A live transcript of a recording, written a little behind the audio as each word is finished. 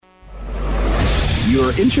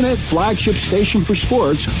your internet flagship station for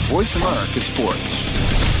sports, Voice America Sports.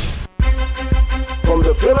 From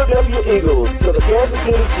the Philadelphia Eagles to the Kansas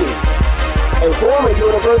City Chiefs, a former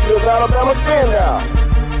University of Alabama standout,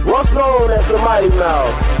 once known as the Mighty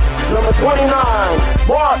Mouse, number 29,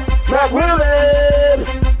 Mark McMillan.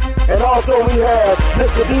 And also we have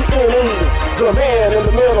Mr. DNE, the man in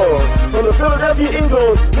the middle. From the Philadelphia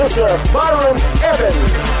Eagles, Mr. Byron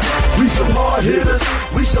Evans. We some hard hitters,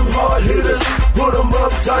 we some hard hitters. Put them up,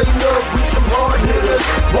 tighten up, we some hard hitters.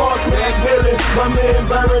 Mark McMillan, my man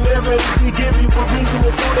Byron Evans. We give you a reason to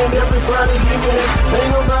tune in every Friday evening. Ain't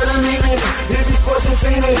nobody leaving, if he's pushing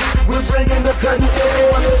feeling. We're bringing the cutting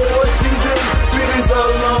edge, sports season. Feelings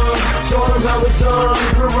are long, show them how it's done.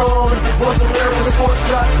 We're on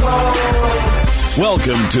VoiceAmericaSports.com.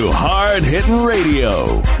 Welcome to Hard Hittin'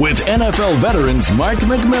 Radio with NFL veterans Mark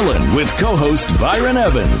McMillan with co-host Byron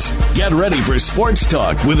Evans. Get ready for sports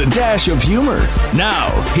talk with a dash of humor.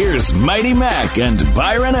 Now, here's Mighty Mac and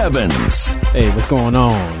Byron Evans. Hey, what's going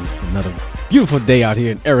on? It's another beautiful day out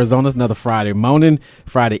here in Arizona. It's another Friday morning,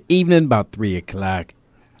 Friday evening, about 3 o'clock.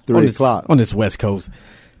 3 o'clock. On this West Coast.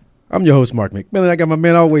 I'm your host, Mark McMillan. I got my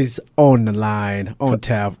man always on the line, on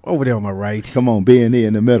tap, over there on my right. Come on, B&E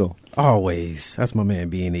in the middle. Always. That's my man,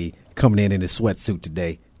 B&E, coming in his sweatsuit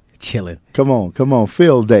today, chilling. Come on.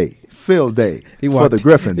 Field day for the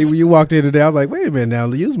Griffins. You walked in today, I was like, wait a minute now,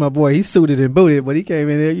 use my boy. He's suited and booted, but he came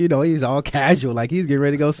in there, he's all casual, like he's getting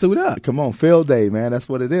ready to go suit up. Come on, field day, man. That's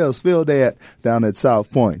what it is. Field day down at South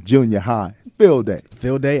Point, junior high. Field day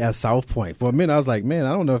at South Point. For a minute, I was like, man,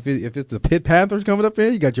 I don't know if it's the Pitt Panthers coming up here.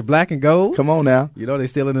 You got your black and gold. Come on now. They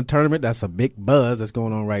still in the tournament. That's a big buzz that's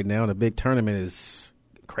going on right now. The big tournament is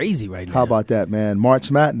crazy right now. How about that, man?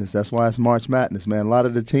 March Madness. That's why it's March Madness, man. A lot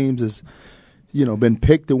of the teams has, been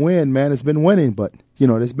picked to win, man. It's been winning, but,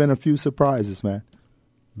 there's been a few surprises, man.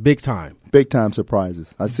 Big time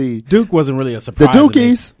surprises. I see. Duke wasn't really a surprise. The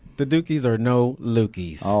Dukies. The Dukies are no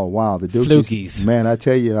Lukeies. Oh, wow. The Dukies. Flukies. Man, I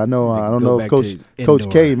tell you, I don't know if Coach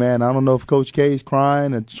K, man, I don't know if Coach K is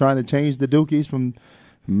crying and trying to change the Dukies from,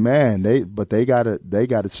 man, they got a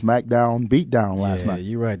smackdown, beat down last night.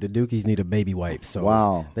 You're right. The Dukies need a baby wipe. So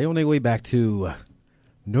wow. They on their way back to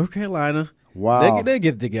North Carolina. Wow. They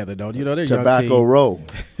get it together, though. They're Tobacco Row.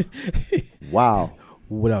 Wow.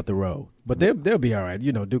 Without the row. But they'll be all right.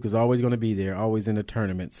 Duke is always going to be there, always in the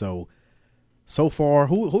tournament. So far,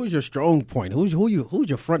 who's your strong point? Who's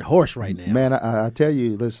your front horse right now? Man, I tell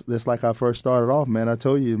you, this like I first started off, man. I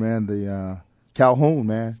told you, man, the Calhoun,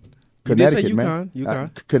 man, Connecticut, man,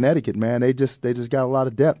 Connecticut, man. They just got a lot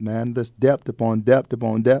of depth, man. This depth upon depth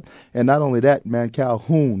upon depth, and not only that, man,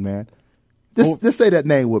 Calhoun, man. Just say that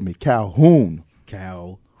name with me, Calhoun.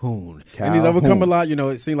 And he's overcome a lot.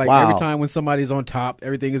 It seems like every time when somebody's on top,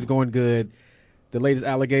 everything is going good. The latest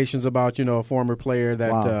allegations about a former player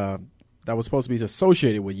that was supposed to be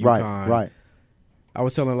associated with UConn. Right. I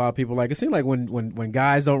was telling a lot of people, it seems like when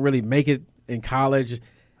guys don't really make it in college,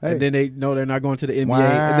 and then they know they're not going to the NBA,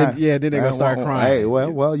 and then they're going to start crying. Hey,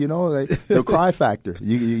 the cry factor.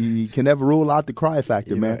 You can never rule out the cry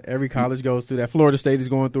factor, man. Every college goes through that. Florida State is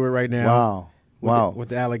going through it right now. Wow. With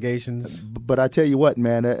the allegations. But I tell you what,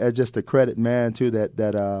 man, that's just a credit, man, to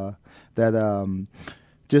the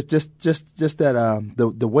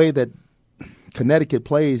way that Connecticut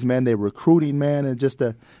plays, man. They're recruiting, man, and just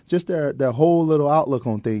their whole little outlook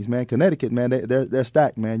on things, man. Connecticut, man, they're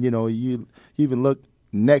stacked, man. You even look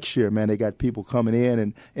next year, man. They got people coming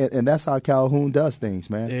in, and that's how Calhoun does things,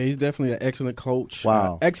 man. Yeah, he's definitely an excellent coach.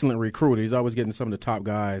 Wow, excellent recruiter. He's always getting some of the top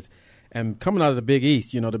guys, and coming out of the Big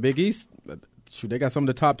East, the Big East, they got some of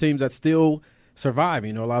the top teams that still survive.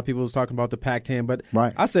 A lot of people was talking about the Pac-10, but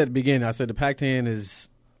right. I said at the beginning, the Pac-10 is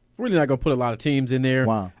really not going to put a lot of teams in there.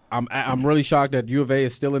 Wow. I'm really shocked that U of A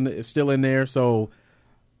is still in there. So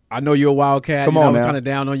I know you're a Wildcat. Come on now. I was kind of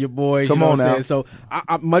down on your boys. Come on now. So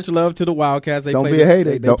I much love to the Wildcats. Don't be a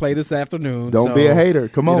hater. They play this afternoon. Don't be a hater.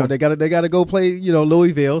 Come on. They got to go play.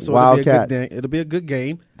 Louisville. So it'll be a good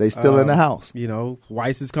game. They still in the house.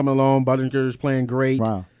 Weiss is coming along. Buttinger's playing great.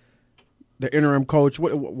 Wow. The interim coach.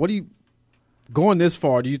 What do you? Going this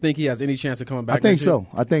far, do you think he has any chance of coming back? I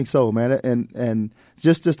think so, man. And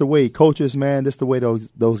just the way he coaches, man, just the way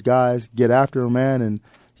those guys get after him, man, and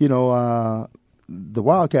the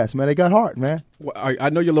Wildcats, man, they got heart, man. Well, I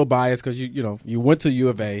know you're a little biased because you went to U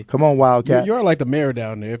of A. Come on, Wildcats. You're like the mayor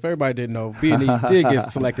down there. If everybody didn't know, B&E did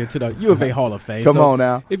get selected to the U of A Hall of Fame. Come on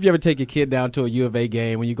now. If you ever take your kid down to a U of A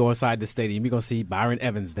game, when you go inside the stadium, you're going to see Byron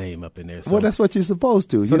Evans' name up in there. So, well, that's what you're supposed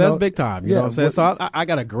to. So that's big time. You know what I'm saying? So I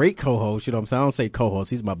got a great co-host. You know what I'm saying? I don't say co-host.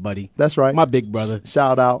 He's my buddy. That's right. My big brother.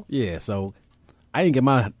 Shout out. Yeah, so I didn't get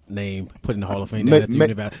my name put in the Hall of Fame at the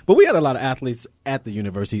University, but we had a lot of athletes at the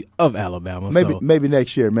University of Alabama. Maybe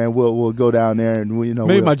next year, man, we'll go down there and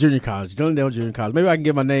my junior college, Dillondale Junior College. Maybe I can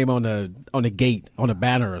get my name on the gate, on the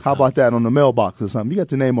banner or something. How about that on the mailbox or something? You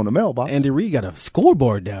got your name on the mailbox. Andy Reid got a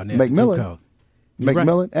scoreboard down there.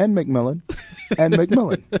 McMillan and McMillan.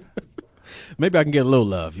 Maybe I can get a little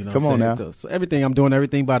love. Come on now. So everything I'm doing,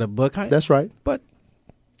 everything by the book. That's right. But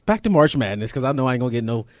back to March Madness, because I know I ain't gonna get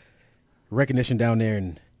no recognition down there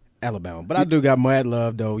in Alabama. But I do got mad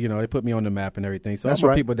love, though. They put me on the map and everything. So all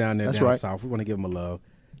my people down there down south, we want to give them a love.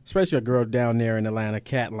 Especially a girl down there in Atlanta,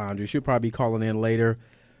 Cat Laundry. She'll probably be calling in later.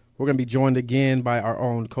 We're going to be joined again by our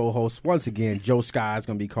own co-host. Once again, Joe Sky is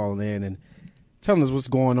going to be calling in and telling us what's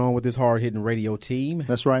going on with this hard-hitting radio team.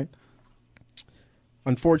 That's right.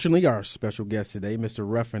 Unfortunately, our special guest today, Mr.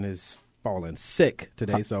 Ruffin, is falling sick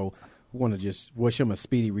today, so we want to just wish him a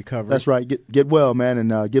speedy recovery. That's right. Get well, man,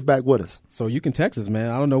 and get back with us. So you can text us, man.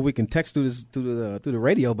 I don't know if we can text through the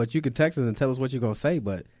radio, but you can text us and tell us what you're going to say,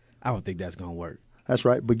 but I don't think that's going to work. That's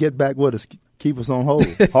right. But get back with us. Keep us on hold.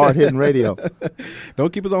 Hard-hitting radio.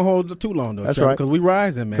 Don't keep us on hold too long, though. That's Trevor, right. Because we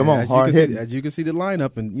rising, man. Come on, hard-hitting. As you can see the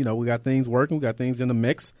lineup, and, we got things working. We got things in the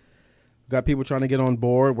mix. We got people trying to get on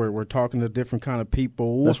board. We're talking to different kind of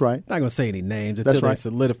people. That's right. Not going to say any names until they're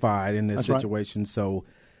solidified in this situation. Right. So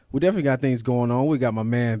we definitely got things going on. We got my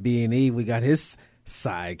man B&E. We got his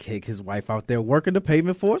sidekick, his wife out there working the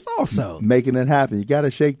pavement for us also. Making it happen. You got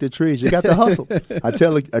to shake the trees. You got to hustle. I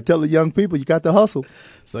tell the young people, you got to hustle.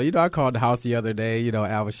 So, I called the house the other day.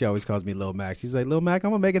 Alva, she always calls me Lil Mac. She's like, Lil Mac,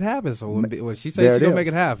 I'm going to make it happen. So when she says she's going to make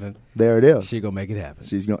it happen. There it is. She's going to make it happen.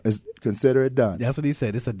 She's going to consider it done. That's what he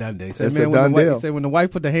said. It's a done deal. He said, it's a done deal. He said when the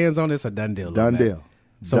wife put the hands on it, it's a done deal. Done deal.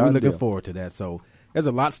 So we're looking forward to that. So there's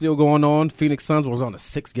a lot still going on. Phoenix Suns was on a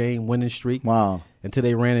 6-game winning streak. Wow. Until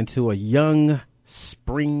they ran into a young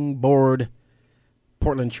springboard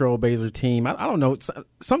Portland Trailblazer team. I don't know.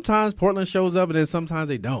 Sometimes Portland shows up and then sometimes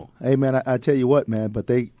they don't. Hey, man, I tell you what, man, but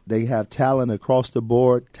they have talent across the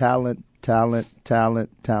board. Talent. And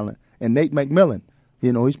Nate McMillan,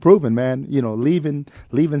 he's proven, man,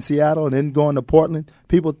 leaving Seattle and then going to Portland.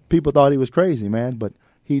 People thought he was crazy, man, but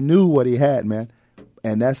he knew what he had, man.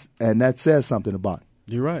 And that says something about him.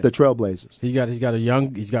 You're right. The Trailblazers. He's got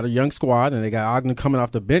a young squad, and they got Ogden coming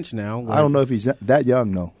off the bench now. I don't know if he's that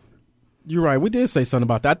young, though. You're right. We did say something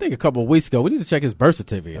about that. I think a couple of weeks ago. We need to check his birth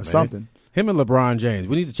certificate. Something. Him and LeBron James.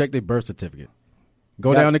 We need to check their birth certificate.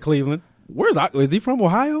 Go down to Cleveland. Is he from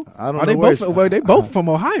Ohio? I don't know. They both from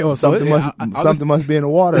Ohio. Something must be in the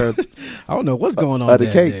water. I don't know what's going on there.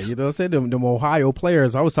 The cakes. You know what I'm saying? Them Ohio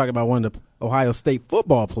players. I was talking about one of the Ohio State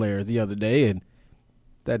football players the other day, and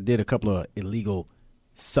that did a couple of illegal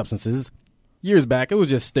substances years back. It was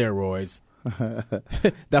just steroids.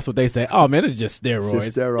 That's what they say. Oh, man, it's just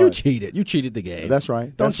steroids. You cheated the game. That's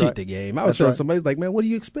right. Don't cheat the game. I was saying, somebody's like, man, what do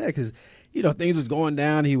you expect? Because, things was going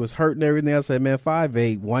down. He was hurting everything. I said, man,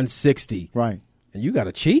 5'8", 160. Right. And you got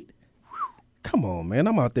to cheat? Come on, man.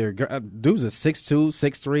 I'm out there. Dudes are 6'2",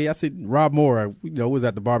 6'3". I see Rob Moore, was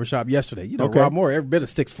at the barbershop yesterday. Rob Moore, every bit of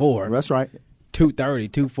 6'4". That's right. 230,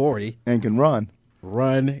 240. And can run.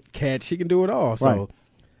 Catch. He can do it all. So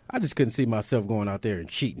I just couldn't see myself going out there and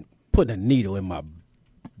cheating, putting a needle in my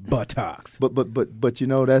buttocks. But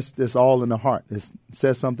that's all in the heart. It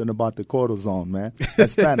says something about the cortisone, man.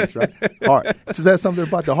 That's Spanish, right? Heart. It says something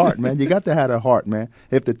about the heart, man. You got to have a heart, man.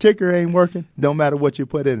 If the ticker ain't working, don't matter what you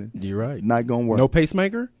put in it. You're right. Not going to work. No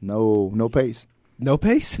pacemaker? No pace. No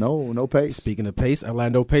pace? No pace. Speaking of pace,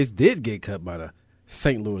 Orlando Pace did get cut by the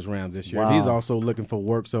St. Louis Rams this year. Wow. He's also looking for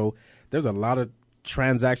work. So there's a lot of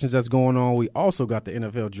transactions that's going on. We also got the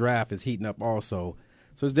NFL draft is heating up also.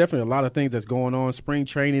 So there's definitely a lot of things that's going on. Spring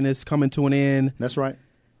training is coming to an end. That's right.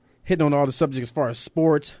 Hitting on all the subjects as far as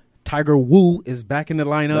sports. Tiger Wu is back in the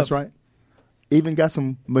lineup. That's right. Even got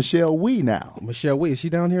some Michelle Wee now. Michelle Wee. Is she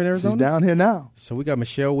down here in Arizona? She's down here now. So we got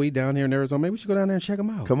Michelle Wee down here in Arizona. Maybe we should go down there and check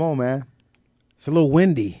them out. Come on, man. It's a little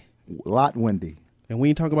windy. A lot windy. And we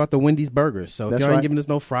ain't talking about the Wendy's burgers. So if y'all ain't giving us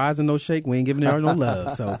no fries and no shake, we ain't giving her no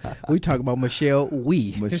love. So we talk about Michelle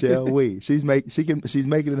Wee. Michelle Wee. She's making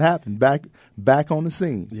it happen. Back on the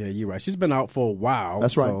scene. Yeah, you're right. She's been out for a while.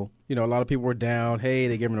 That's right. So, a lot of people were down. Hey,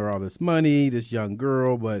 they're giving her all this money, this young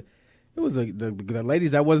girl. But it was the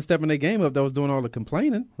ladies that wasn't stepping their game up that was doing all the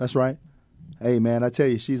complaining. That's right. Hey, man, I tell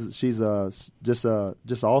you, she's just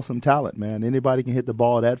awesome talent, man. Anybody can hit the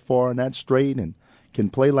ball that far and that straight and can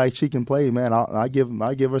play like she can play, man. I give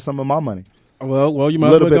her some of my money. Well, you might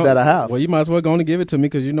a little bit that I have. Well, you might as well go and give it to me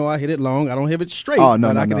because I hit it long. I don't hit it straight. Oh no,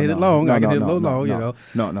 but no, I can hit it long. I can hit it a little long.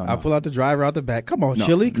 No. I pull out the driver out the back. Come on,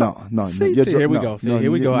 Chili. No. See, here we go. Here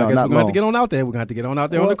we go. I guess we're gonna have to get on out there. We're gonna have to get on out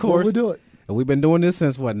there on the course. We'll do it. And we've been doing this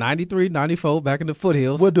since, 93, 94, back in the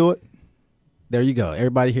foothills. We'll do it. There you go.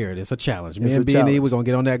 Everybody hear it. It's a challenge. Me and B&E, we're going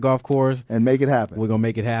to get on that golf course. And make it happen. We're going to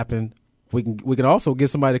make it happen. We can also get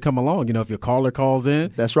somebody to come along. If your caller calls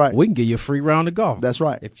in. That's right. We can give you a free round of golf. That's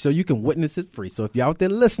right. So you can witness it free. So if you're out there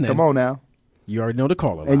listening. Come on now. You already know the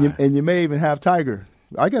caller line. And you may even have Tiger.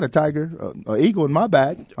 I got a tiger, an eagle in my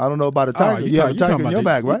bag. I don't know about a tiger. You have a tiger in your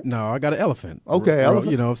bag, right? No, I got an elephant. Okay,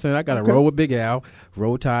 elephant. You know what I'm saying? I got to roll with Big Al,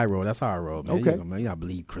 roll tie, roll. That's how I roll, man. Okay. I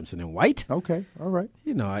bleed crimson and white. Okay, all right.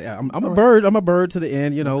 I'm a bird. I'm a bird to the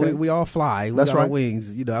end. Okay. We all fly. We that's got right. our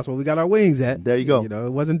wings. That's where we got our wings at. There you go.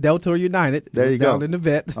 It wasn't Delta or United. There you go. Down in the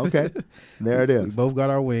vet. Okay, there it is. We both got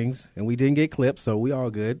our wings, and we didn't get clipped, so we all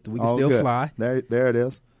good. We can still fly. There it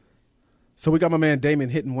is. So we got my man Damon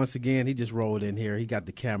Hittin once again. He just rolled in here. He got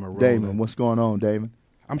the camera rolling. Damon, what's going on, Damon?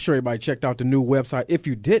 I'm sure everybody checked out the new website. If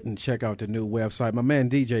you didn't check out the new website, my man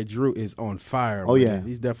DJ Drew is on fire. Oh, yeah.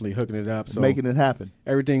 He's definitely hooking it up. So making it happen.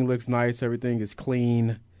 Everything looks nice. Everything is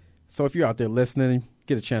clean. So if you're out there listening,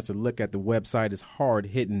 get a chance to look at the website. It's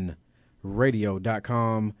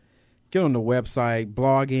hardhittinradio.com. Get on the website,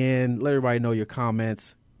 blog in, let everybody know your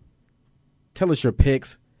comments. Tell us your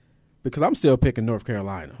picks, because I'm still picking North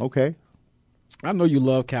Carolina. Okay. I know you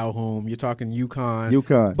love Calhoun. You're talking UConn.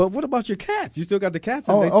 UConn. But what about your Cats? You still got the Cats?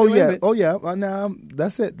 Oh yeah. Now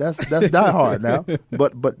that's it. That's die hard now.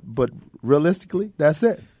 But realistically, that's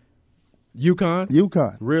it.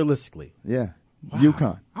 UConn. Realistically. Yeah. Wow.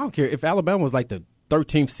 UConn. I don't care if Alabama was like the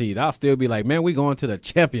 13th seed. I'll still be like, man, we going to the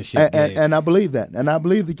championship game. And I believe that. And I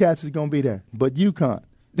believe the Cats is going to be there. But UConn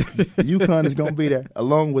is going to be there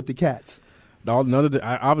along with the Cats.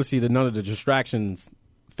 Obviously, none of the distractions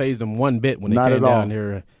phased them one bit when they Not came at all. down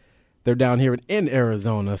here. They're down here in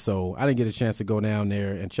Arizona, so I didn't get a chance to go down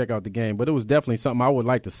there and check out the game. But it was definitely something I would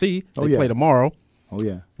like to see. They play tomorrow. Oh,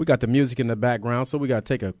 yeah. We got the music in the background, so we got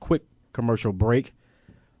to take a quick commercial break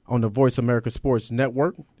on the Voice America Sports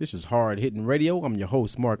Network. This is Hard Hittin' Radio. I'm your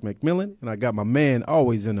host, Mark McMillan, and I got my man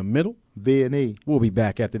always in the middle, B&E. We'll be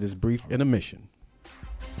back after this brief intermission.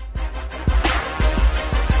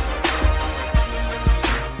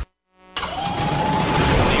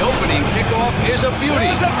 Is a beauty.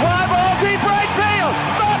 There's a fly ball deep right field.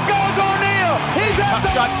 Back goes O'Neal. He's at the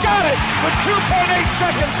shot. Got it with 2.8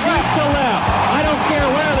 seconds left. To left. I don't care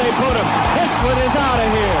where they put him. This one is out of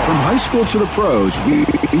here. From high school to the pros, we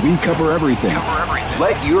cover everything.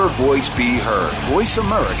 Let your voice be heard. Voice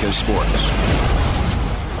America Sports.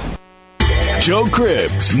 Joe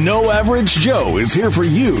Cribbs, No Average Joe, is here for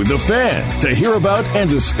you, the fan, to hear about and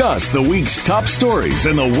discuss the week's top stories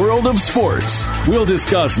in the world of sports. We'll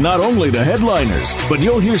discuss not only the headliners, but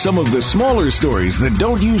you'll hear some of the smaller stories that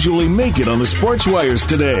don't usually make it on the sports wires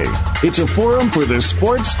today. It's a forum for the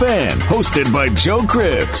sports fan, hosted by Joe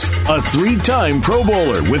Cribbs, a 3-time Pro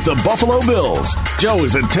Bowler with the Buffalo Bills. Joe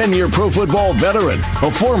is a 10-year pro football veteran,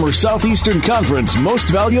 a former Southeastern Conference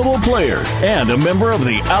Most Valuable Player, and a member of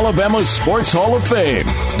the Alabama Sports Hall of Fame.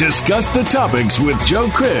 Discuss the topics with Joe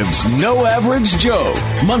Cribbs, No Average Joe.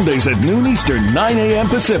 Mondays at noon Eastern, 9 a.m.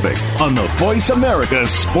 Pacific on the Voice America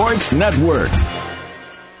Sports Network.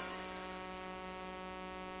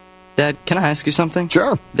 Dad, can I ask you something?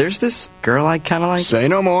 Sure. There's this girl I kind of like. Say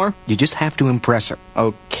no more. You just have to impress her.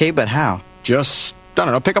 Okay, but how? Just, I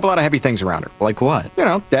don't know, pick up a lot of heavy things around her. Like what? You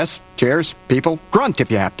know, desks, chairs, people. Grunt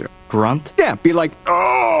if you have to. Grunt? Yeah, be like,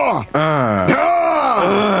 oh!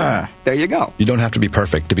 There you go. You don't have to be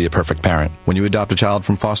perfect to be a perfect parent. When you adopt a child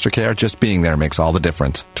from foster care, just being there makes all the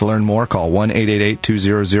difference. To learn more, call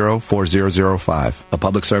 1-888-200-4005. A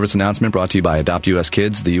public service announcement brought to you by Adopt U.S.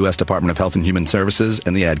 Kids, the U.S. Department of Health and Human Services,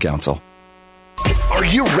 and the Ad Council. Are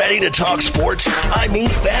you ready to talk sports? I mean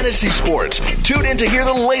fantasy sports. Tune in to hear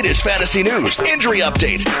the latest fantasy news, injury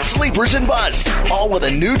updates, sleepers and busts, all with a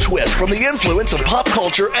new twist from the influence of pop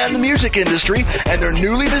culture and the music industry and their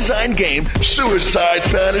newly designed game, Suicide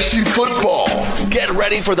Fantasy Football. Get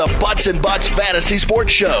ready for the Butts and Butts Fantasy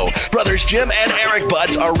Sports Show. Brothers Jim and Eric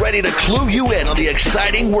Butts are ready to clue you in on the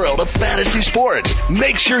exciting world of fantasy sports.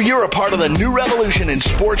 Make sure you're a part of the new revolution in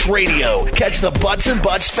sports radio. Catch the Butts and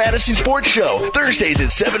Butts Fantasy Sports Show Thursdays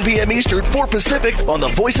at 7 p.m. Eastern, 4 Pacific on the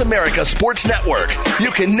Voice America Sports Network. You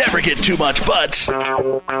can never get too much butts.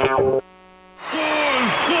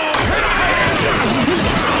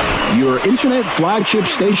 Your internet flagship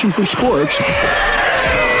station for sports.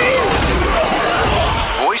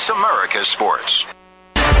 Voice America Sports.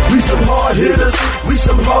 We some hard hitters. We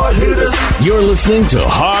some hard hitters. You're listening to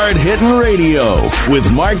Hard Hittin' Radio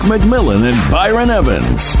with Mark McMillan and Byron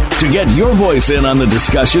Evans. To get your voice in on the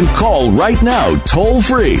discussion, call right now, toll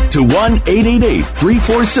free to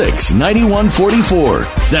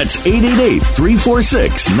 1-888-346-9144. That's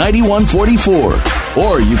 888-346-9144.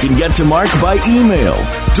 Or you can get to Mark by email.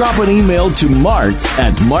 Drop an email to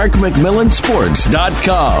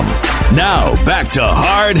mark@markmcmillansports.com. Now, back to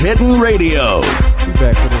Hard Hittin' Radio. We're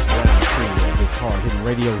back for this Hard Hittin'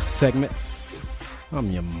 Radio segment.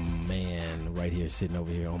 I'm your man right here, sitting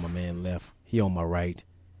over here on my man left. He on my right.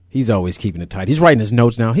 He's always keeping it tight. He's writing his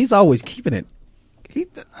notes now. He's always keeping it.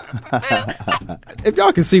 If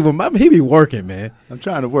y'all can see him, he be working, man. I'm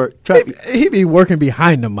trying to work. He be working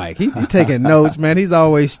behind the mic. He taking notes, man. He's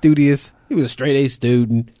always studious. He was a straight A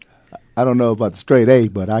student. I don't know about the straight A,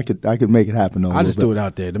 but I could make it happen. I just threw it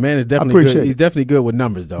out there. The man is definitely good. He's definitely good with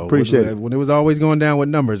numbers, though. Appreciate it. When it was always going down with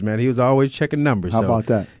numbers, man, he was always checking numbers. How about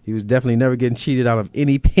that? He was definitely never getting cheated out of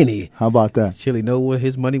any penny. How about that? Chili know where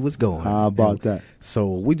his money was going. How about that?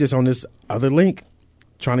 So we just on this other link,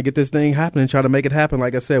 trying to get this thing happening, trying to make it happen.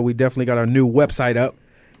 Like I said, we definitely got our new website up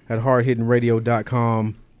at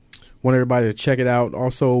hardhittinradio.com. Want everybody to check it out.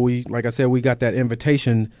 Also, we got that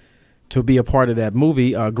invitation to be a part of that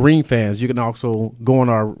movie, Green Fans. You can also go on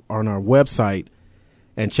our website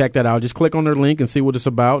and check that out. Just click on their link and see what it's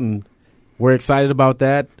about, and we're excited about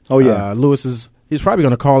that. Oh, yeah. Lewis he's probably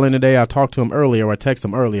going to call in today. I talked to him earlier, or I texted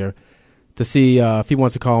him earlier to see if he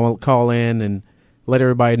wants to call in and let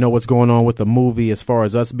everybody know what's going on with the movie as far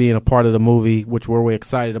as us being a part of the movie, which we're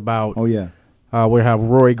excited about. Oh, yeah. We have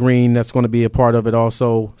Roy Green that's going to be a part of it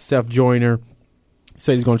also. Seth Joyner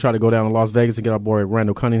said he's going to try to go down to Las Vegas and get our boy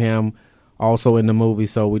Randall Cunningham also in the movie.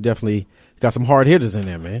 So we definitely got some hard hitters in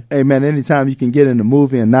there, man. Hey, man, anytime you can get in the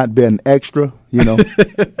movie and not be an extra,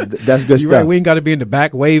 that's good stuff. Right. We ain't got to be in the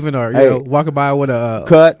back waving or walking by with a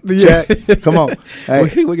cut, check. Come on.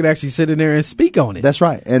 Hey. We can actually sit in there and speak on it. That's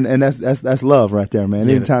right. And that's love right there, man.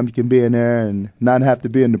 Yeah. Anytime you can be in there and not have to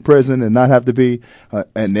be in the prison and not have to be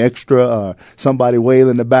an extra or somebody wailing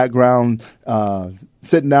in the background,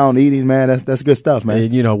 sitting down eating, man, that's good stuff, man.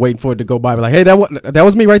 And, waiting for it to go by, like, hey, that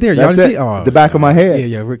was me right there. Y'all see? Oh, the back of my head.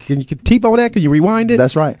 Yeah. Can you TiVo that? Can you rewind it?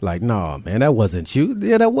 That's right. Like, no, man, that wasn't you.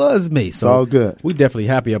 Yeah, that was me. So it's all good. We definitely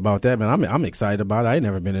happy about that, man. I'm excited about it. I ain't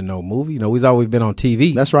never been in no movie. We've always been on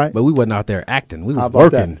TV. That's right. But we wasn't out there acting. We was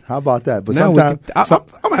working. How about that? But now sometimes I'm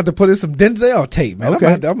gonna have to put in some Denzel tape, man.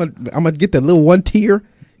 Okay. I'm gonna get the little one tier.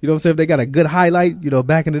 You know what I'm saying? If they got a good highlight,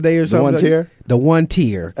 back in the day or something. The one tier? The one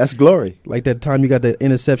tier. That's glory. Like that time you got the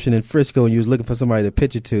interception in Frisco and you was looking for somebody to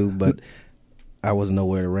pitch it to, but I was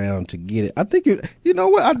nowhere around to get it. I think you know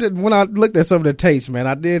what I did when I looked at some of the tapes,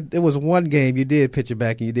 man. It was one game you did pitch it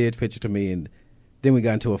back and you did pitch it to me, and then we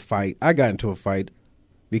got into a fight. I got into a fight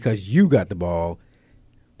because you got the ball.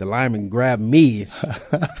 The lineman grabbed me.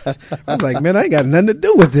 I was like, man, I ain't got nothing to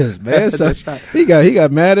do with this, man. So That's right. he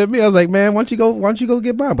got mad at me. I was like, man, why don't you go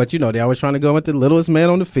get by? But they always trying to go with the littlest man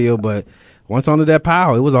on the field. But once under that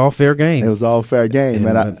pile, it was all fair game. It was all fair game,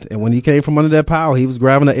 man. And when he came from under that pile, he was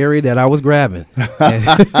grabbing the area that I was grabbing.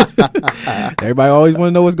 Everybody always want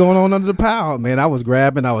to know what's going on under the pile. Man, I was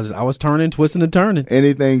grabbing. I was turning, twisting, and turning.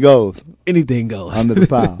 Anything goes. Anything goes. Under the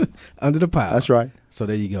pile. Under the pile. That's right. So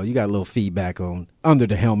there you go. You got a little feedback on under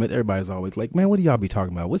the helmet. Everybody's always like, man, what do y'all be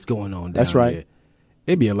talking about? What's going on down That's right. there?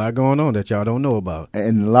 It'd be a lot going on that y'all don't know about.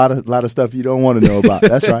 And a lot of stuff you don't want to know about.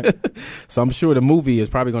 That's right. So I'm sure the movie is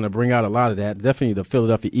probably going to bring out a lot of that. Definitely the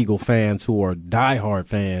Philadelphia Eagle fans who are diehard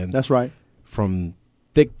fans. That's right. From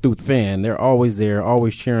thick through thin. They're always there,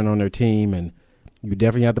 always cheering on their team. And you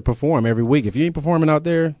definitely have to perform every week. If you ain't performing out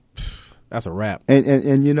there, that's a wrap. And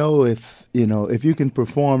if you can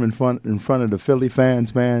perform in front of the Philly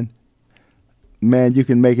fans, man, you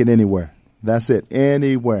can make it anywhere. That's it,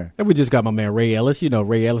 anywhere. And we just got my man Ray Ellis.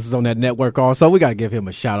 Ray Ellis is on that network also. We got to give him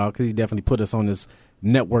a shout out because he definitely put us on this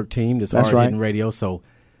network team, this Hard Hittin' Radio. So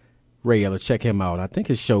Ray Ellis, check him out. I think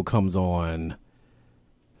his show comes on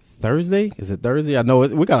Thursday. Is it Thursday? I know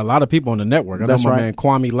we got a lot of people on the network. I know my man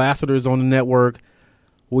Kwame Lassiter is on the network.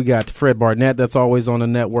 We got Fred Barnett that's always on the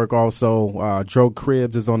network also. Joe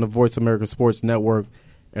Cribbs is on the Voice America Sports Network,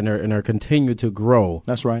 and they're continuing to grow.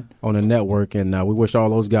 That's right. On the network, and we wish all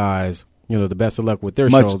those guys, the best of luck with their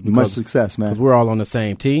shows. Much success, man. Because we're all on the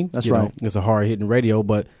same team. That's right. It's a Hard Hittin' Radio,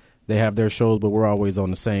 but they have their shows, but we're always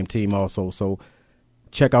on the same team also. So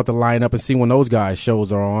check out the lineup and see when those guys'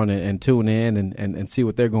 shows are on and tune in and see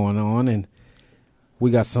what they're going on. And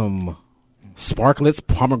we got some Sparklets,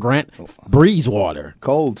 pomegranate, breeze water.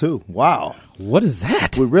 Cold, too. Wow. What is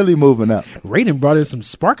that? We're really moving up. Raiden brought in some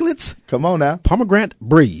sparklets. Come on now. Pomegranate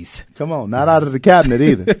breeze. Come on. Not out of the cabinet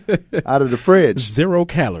either. Out of the fridge. 0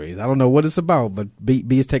 calories. I don't know what it's about, but B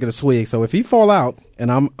is taking a swig. So if he fall out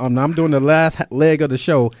and I'm doing the last leg of the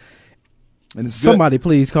show, and somebody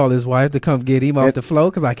please call his wife to come get him off the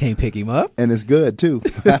floor because I can't pick him up. And it's good, too.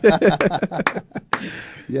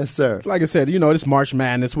 Yes, sir. Like I said, it's March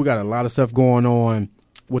Madness. We got a lot of stuff going on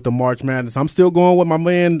with the March Madness. I'm still going with my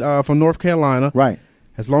man from North Carolina. Right.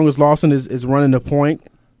 As long as Lawson is running the point.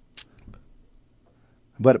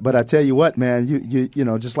 But I tell you what, man, you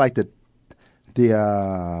know, just like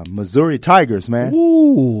the Missouri Tigers, man.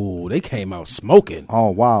 Ooh, they came out smoking.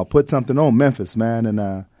 Oh, wow. Put something on Memphis, man.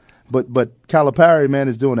 And But Calipari, man,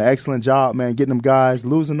 is doing an excellent job, man, getting them guys,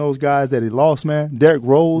 losing those guys that he lost, man. Derrick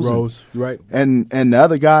Rose. Right. And the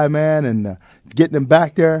other guy, man, and getting them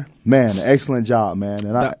back there, man, excellent job, man.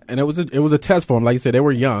 And it was a test for them. Like you said, they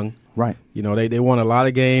were young. Right. You know, they won a lot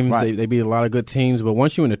of games. Right. They beat a lot of good teams. But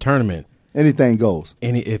once you're in the tournament, anything goes.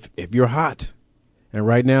 If you're hot, and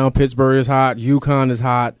right now Pittsburgh is hot, UConn is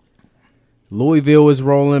hot, Louisville is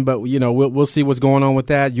rolling, but we'll see what's going on with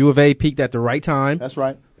that. U of A peaked at the right time. That's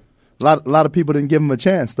right. A lot of people didn't give him a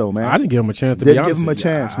chance, though, man. I didn't give him a chance, to be honest. Didn't give him a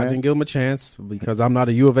chance, man. I didn't give him a chance because I'm not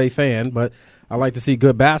a U of A fan, but I like to see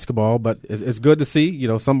good basketball. But it's good to see,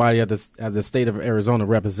 somebody at the state of Arizona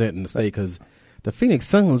representing the state because the Phoenix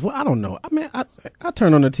Suns, well, I don't know. I mean, I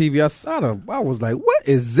turned on the TV. I was like, what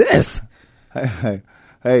is this?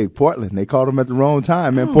 Hey, Portland, they called them at the wrong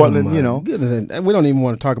time, man. Portland, Goodness. We don't even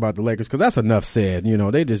want to talk about the Lakers because that's enough said.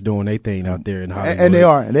 They just doing their thing out there in Hollywood.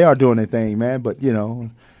 And they are doing their thing, man. But,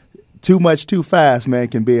 too much too fast, man,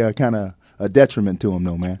 can be a kind of a detriment to them,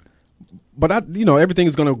 though, man. But everything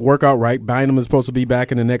is going to work out right. Bynum is supposed to be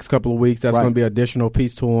back in the next couple of weeks. That's going to be an additional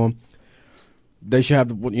piece to them. They should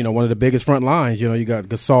have, one of the biggest front lines. You got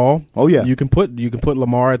Gasol. Oh yeah. You can put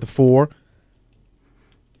Lamar at the 4.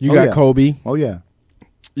 You got Kobe. Oh yeah.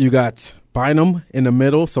 You got Bynum in the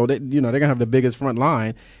middle. So they're gonna have the biggest front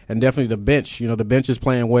line, and definitely the bench. The bench is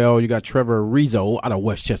playing well. You got Trevor Rizzo out of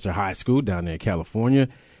Westchester High School down there in California,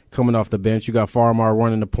 coming off the bench. You got Farmar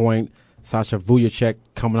running the point. Sasha Vujicic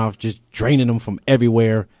coming off, just draining them from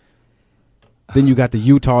everywhere. Then you got the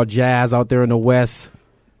Utah Jazz out there in the West,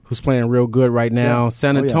 who's playing real good right now. Yeah.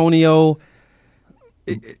 San Antonio.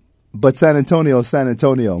 But San Antonio,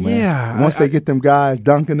 man. Yeah. Once they get them guys,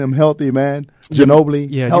 Duncan them healthy, man. Ginobili,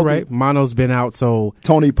 yeah, healthy. You're right. Mono's been out, so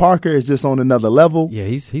Tony Parker is just on another level. Yeah,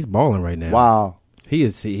 he's balling right now. Wow. He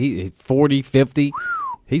 40, 50.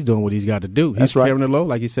 He's doing what he's got to do. He's carrying the load,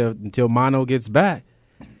 like you said, until Mono gets back.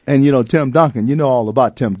 And, Tim Duncan, all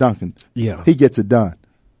about Tim Duncan. Yeah. He gets it done.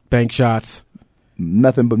 Bank shots.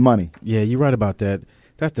 Nothing but money. Yeah, you're right about that.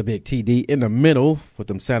 That's the big TD in the middle with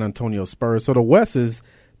them San Antonio Spurs. So the West is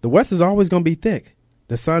always going to be thick.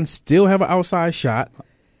 The Suns still have an outside shot.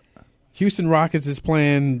 Houston Rockets is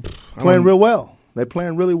playing real well. They're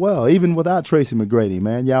playing really well, even without Tracy McGrady,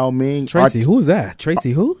 man. Yao Ming. Tracy, who is that?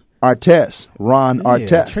 Tracy who? Artest, Ron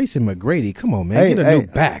Artest. Tracy McGrady, come on, man, get a new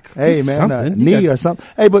back. Hey, man, knee or something.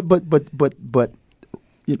 Hey, but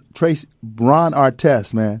Tracy, Ron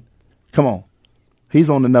Artest, man, come on,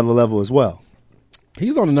 he's on another level as well.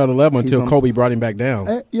 He's on another level until Kobe brought him back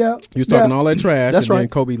down. Yeah, he was talking all that trash, that's and then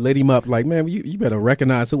right. Kobe lit him up like, man, you better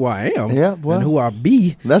recognize who I am, and who I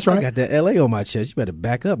be. That's right. I got that LA on my chest. You better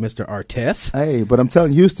back up, Mr. Artest. Hey, but I'm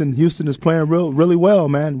telling you, Houston is playing really well,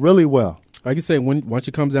 man, really well. Like you said, once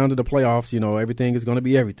it comes down to the playoffs, everything is going to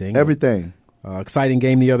be everything. Everything. Exciting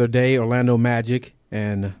game the other day, Orlando Magic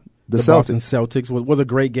and the Boston Celtics was a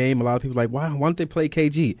great game. A lot of people are like, why don't they play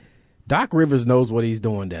KG? Doc Rivers knows what he's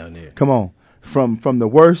doing down there. Come on, from the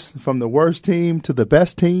worst team to the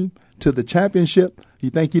best team to the championship. You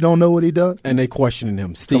think you don't know what he done? And they questioning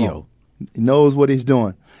him still. He knows what he's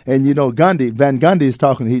doing. And Van Gundy is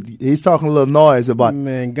talking. He's talking a little noise about.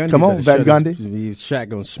 Man, Gundy, come on, Van Gundy. Shaq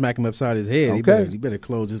gonna smack him upside his head. Okay. He better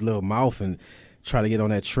close his little mouth and try to get on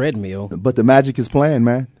that treadmill. But the Magic is playing,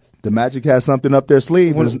 man. The Magic has something up their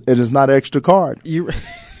sleeve. It is not an extra card.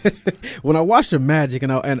 When I watch the Magic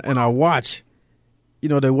and I watch,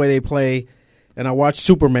 the way they play, and I watch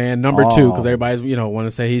Superman number 2 because everybody's want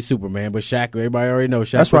to say he's Superman, but Shaq, everybody already knows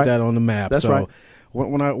Shaq put that on the map. That's right.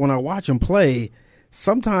 When I watch him play.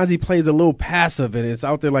 Sometimes he plays a little passive, and it's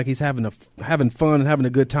out there like he's having fun and having a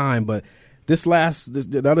good time. But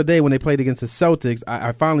the other day when they played against the Celtics,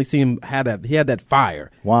 I finally see him he had that fire.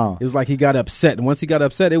 Wow! It was like he got upset, and once he got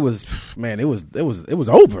upset, it was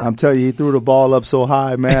over. I'm telling you, he threw the ball up so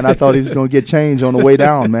high, man. I thought he was going to get changed on the way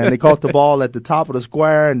down, man. They caught the ball at the top of the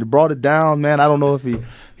square and brought it down, man. I don't know if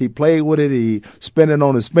he He played with it. He spun it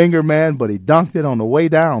on his finger, man, but he dunked it on the way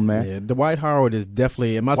down, man. Yeah, Dwight Howard is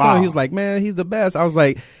definitely – and my son, he's like, man, he's the best. I was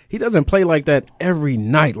like, he doesn't play like that every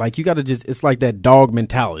night. Like, you got to just – it's like that dog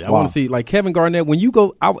mentality. I want to see – like Kevin Garnett, when you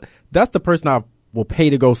go – that's the person I will pay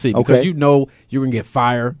to go see because you know you're going to get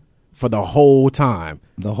fired for the whole time.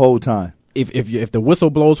 The whole time. If the whistle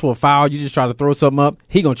blows for a foul, you just try to throw something up,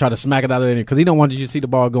 he going to try to smack it out of there because he don't want you to see the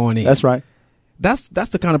ball going in. That's right. That's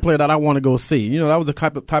the kind of player that I want to go see. You know, that was the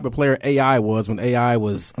type of player AI was when AI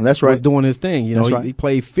was doing his thing. You know, he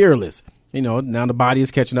played fearless. You know, now the body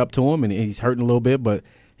is catching up to him and he's hurting a little bit, but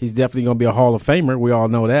he's definitely going to be a Hall of Famer. We all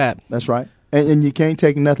know that. That's right. And you can't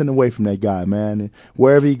take nothing away from that guy, man. And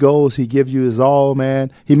wherever he goes, he gives you his all,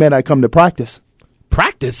 man. He may not come to practice.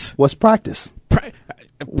 Practice? What's practice?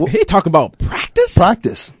 He talk about practice?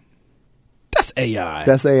 Practice. That's AI.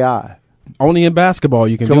 That's AI. Only in basketball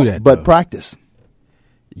you can do that. But practice.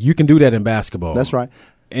 You can do that in basketball. That's right.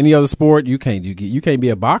 Any other sport, you can't. You can't be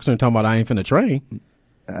a boxer and talking about I ain't finna train.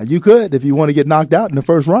 You could if you want to get knocked out in the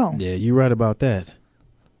first round. Yeah, you're right about that.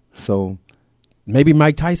 So maybe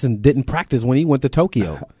Mike Tyson didn't practice when he went to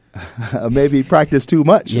Tokyo. Maybe he practiced too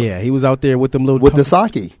much. Yeah, he was out there with them little the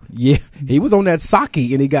sake. Yeah, he was on that sake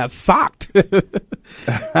and he got socked.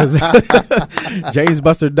 James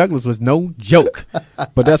Buster Douglas was no joke.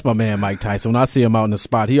 But that's my man Mike Tyson. When I see him out in the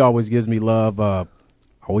spot, he always gives me love. I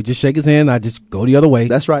always just shake his hand. I just go the other way.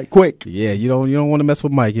 That's right. Quick. Yeah, you don't want to mess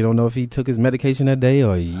with Mike. You don't know if he took his medication that day,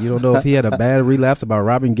 or you don't know if he had a bad relapse about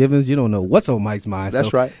Robin Givens. You don't know what's on Mike's mind.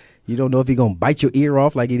 That's right. You don't know if he's going to bite your ear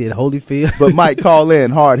off like he did Holyfield. But Mike, call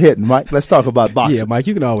in hard hitting, Mike. Let's talk about boxing. Yeah, Mike,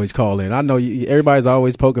 you can always call in. I know everybody's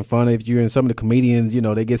always poking fun if you and some of the comedians, you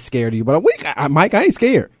know, they get scared of you. But Mike, I ain't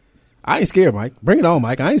scared. I ain't scared, Mike. Bring it on,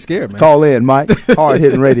 Mike. I ain't scared, man. Call in, Mike. Hard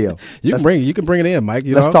hitting radio. You can bring it in, Mike.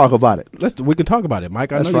 Let's talk about it. We can talk about it,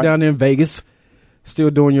 Mike. I know you're down there in Vegas,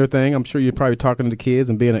 still doing your thing. I'm sure you're probably talking to the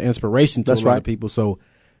kids and being an inspiration to a lot of people. So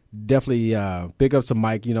definitely big ups to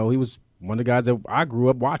Mike. You know, he was one of the guys that I grew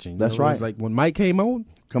up watching. That's right. It was like when Mike came on.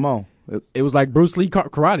 Come on. It was like Bruce Lee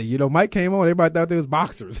karate. You know, Mike came on, everybody thought they was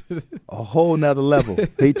boxers. A whole nother level.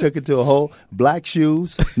 He took it to a whole black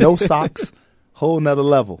shoes, no socks, whole nother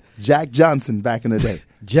level. Jack Johnson back in the day.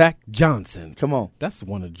 Jack Johnson. Come on. That's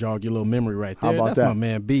one to jog your little memory right there. How about that's that? My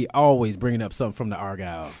man B always bringing up something from the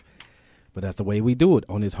Argyles. But that's the way we do it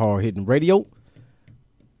on this hard-hitting radio.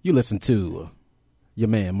 You listen to your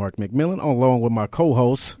man Mark McMillan along with my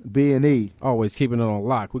co-host B&E. Always keeping it on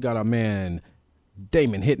lock. We got our man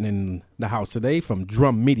Damon Hittin in the house today from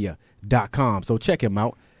drummedia.com. So check him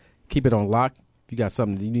out. Keep it on lock. If you got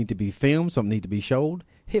something that you need to be filmed, something need to be showed,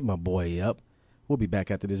 hit my boy up. We'll be back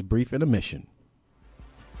after this brief intermission.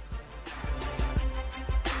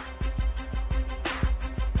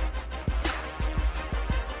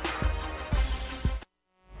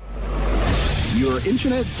 Your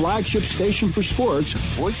internet flagship station for sports,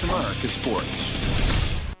 Voice America Sports.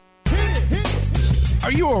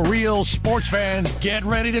 Are you a real sports fan? Get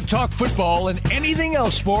ready to talk football and anything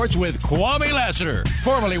else sports with Kwame Lassiter,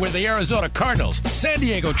 formerly with the Arizona Cardinals, San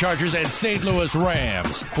Diego Chargers, and St. Louis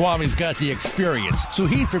Rams. Kwame's got the experience, so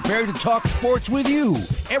he's prepared to talk sports with you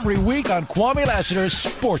every week on Kwame Lassiter's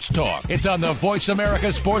Sports Talk. It's on the Voice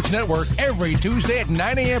America Sports Network every Tuesday at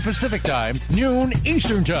 9 a.m. Pacific Time, noon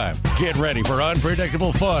Eastern Time. Get ready for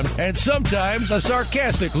unpredictable fun and sometimes a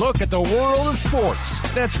sarcastic look at the world of sports.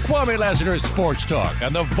 That's Kwame Lassiter's Sports Talk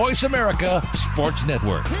on the Voice America Sports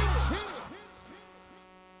Network.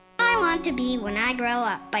 I Want to Be When I Grow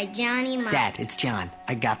Up by Johnny Marr. Dad, it's John.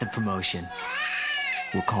 I got the promotion.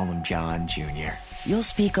 We'll call him John Jr. You'll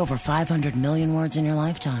speak over 500 million words in your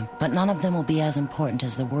lifetime, but none of them will be as important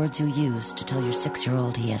as the words you use to tell your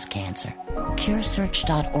 6-year-old he has cancer.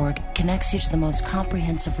 CureSearch.org connects you to the most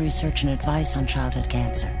comprehensive research and advice on childhood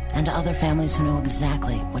cancer and to other families who know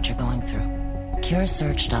exactly what you're going through.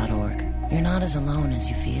 CureSearch.org. You're not as alone as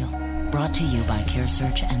you feel. Brought to you by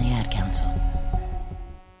CureSearch and the Ad Council.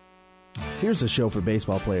 Here's a show for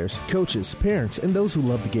baseball players, coaches, parents, and those who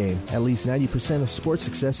love the game. At least 90% of sports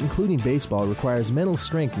success, including baseball, requires mental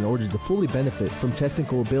strength in order to fully benefit from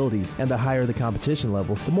technical ability. And the higher the competition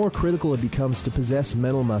level, the more critical it becomes to possess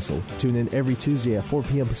mental muscle. Tune in every Tuesday at 4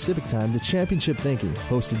 p.m. Pacific Time to Championship Thinking,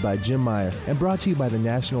 hosted by Jim Meyer, and brought to you by the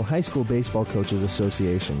National High School Baseball Coaches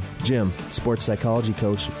Association. Jim, sports psychology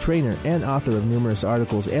coach, trainer, and author of numerous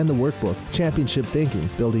articles and the workbook, Championship Thinking,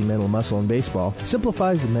 Building Mental Muscle in Baseball,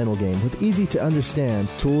 simplifies the mental game with easy easy to understand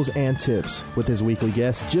tools and tips. With his weekly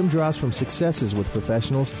guests, Jim draws from successes with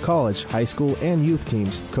professionals, college, high school, and youth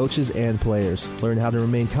teams, coaches, and players. Learn how to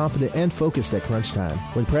remain confident and focused at crunch time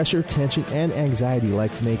when pressure, tension, and anxiety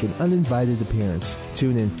like to make an uninvited appearance.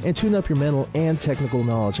 Tune in and tune up your mental and technical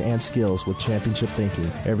knowledge and skills with Championship Thinking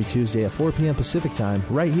every Tuesday at 4 p.m. Pacific Time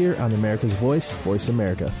right here on America's Voice, Voice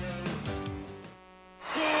America.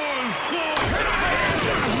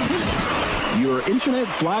 Your internet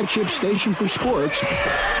flagship station for sports.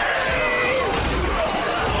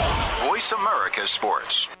 Voice America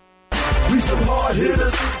Sports. We some hard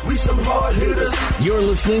hitters. We some hard hitters. You're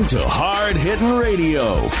listening to Hard Hittin'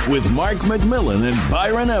 Radio with Mark McMillan and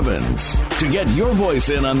Byron Evans. To get your voice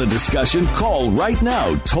in on the discussion, call right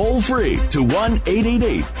now, toll free to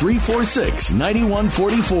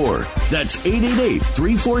 1-888-346-9144. That's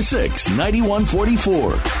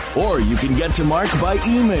 888-346-9144. Or you can get to Mark by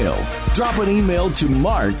email. Drop an email to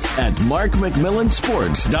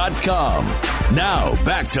mark@markmcmillansports.com. Now,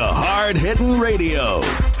 back to Hard Hittin' Radio.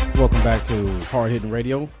 Welcome back to Hard Hittin'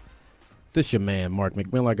 Radio. This your man, Mark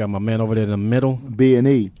McMillan. I got my man over there in the middle.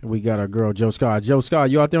 B&E. We got our girl, Joe Scott. Joe Scott,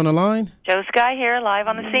 you out there on the line? Joe Sky here, live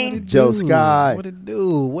on the scene. Joe Sky. What it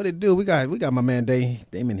do? What it do? We got my man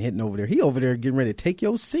Damon Hittin over there. He over there getting ready to take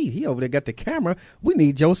your seat. He over there got the camera. We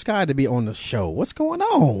need Joe Sky to be on the show. What's going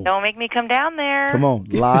on? Don't make me come down there. Come on,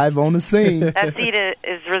 live on the scene. That seat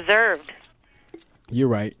is reserved. You're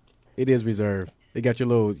right. It is reserved. They got your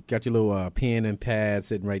little pen and pad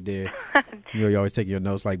sitting right there. You always take your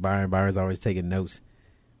notes like Byron. Byron's always taking notes.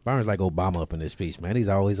 Byron's like Obama up in this speech, man. He's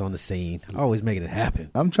always on the scene, always making it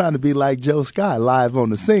happen. I'm trying to be like Joe Sky, live on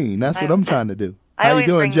the scene. That's what I'm trying to do. How you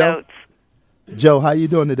doing, Joe? Notes. Joe, how you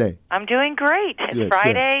doing today? I'm doing great. It's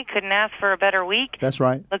Friday. Good. Couldn't ask for a better week. That's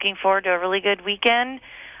right. Looking forward to a really good weekend.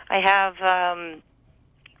 I have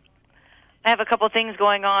a couple of things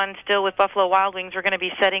going on still with Buffalo Wild Wings. We're going to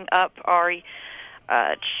be setting up our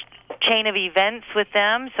chain of events with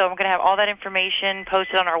them, so I'm going to have all that information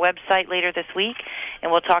posted on our website later this week,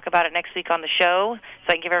 and we'll talk about it next week on the show, so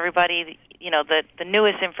I can give everybody the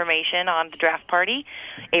newest information on the draft party,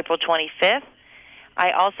 April 25th.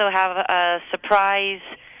 I also have a surprise.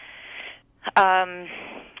 I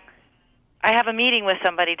have a meeting with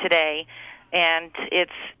somebody today, and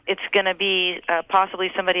it's going to be possibly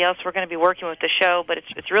somebody else we're going to be working with the show, but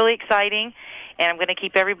it's really exciting. And I'm going to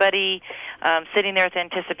keep everybody sitting there with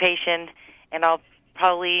anticipation, and I'll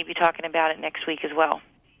probably be talking about it next week as well.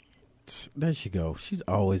 There she goes. She's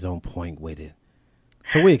always on point with it.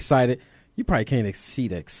 So we're excited. You probably can't see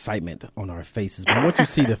the excitement on our faces, but once you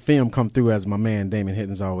see the film come through, as my man Damon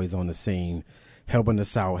Hittin's always on the scene, helping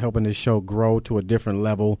us out, helping this show grow to a different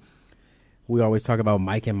level. We always talk about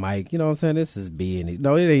Mike and Mike. You know what I'm saying? This is B&E.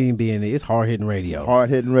 No, it ain't even B&E. It's Hard Hittin' Radio. Hard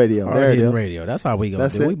Hittin' Radio. Hard Hittin' Radio. That's how we going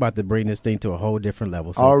to do it. We about to bring this thing to a whole different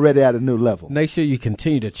level. So already at a new level. Make sure you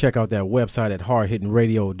continue to check out that website at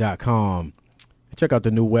hardhittinradio.com. Check out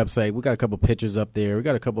the new website. We got a couple pictures up there. We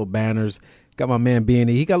got a couple banners. Got my man B&E.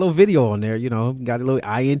 He got a little video on there. You know, got a little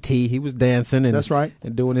INT. He was dancing and that's right,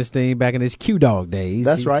 and doing his thing back in his Q-Dog days.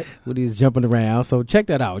 That's right. When he's jumping around. So check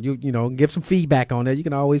that out. You know, give some feedback on that. You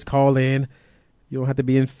can always call in. You don't have to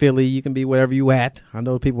be in Philly. You can be wherever you at. I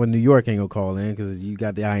know people in New York ain't going to call in because you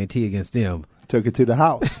got the INT against them. Took it to the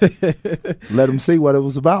house. Let them see what it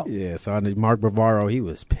was about. Yeah, so I know Mark Bavaro, he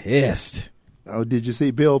was pissed. Oh, did you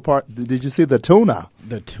see Did you see the tuna?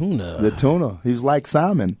 The tuna. The tuna. He was like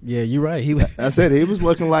Simon. Yeah, you're right. I said he was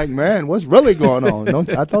looking like, man, what's really going on?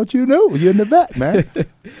 I thought you knew. You're in the vet, man.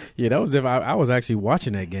 Yeah, that was if I was actually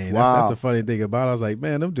watching that game. Wow. That's the funny thing about it. I was like,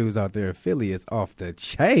 man, them dudes out there in Philly is off the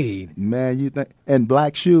chain. Man, you think, and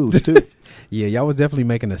black shoes, too. Yeah, y'all was definitely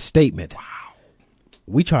making a statement. Wow.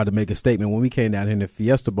 We tried to make a statement when we came down here in the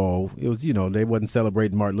Fiesta Bowl. It was, they wasn't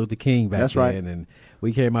celebrating Martin Luther King back That's then. Right. And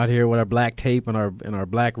we came out here with our black tape and our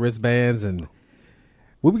black wristbands, and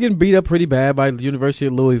we were getting beat up pretty bad by the University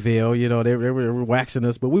of Louisville. They were waxing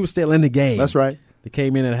us, but we were still in the game. That's right. They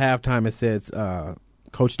came in at halftime and said,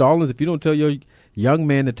 Coach Stallings, if you don't tell your young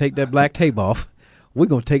man to take that black tape off, we're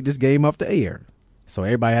going to take this game off the air. So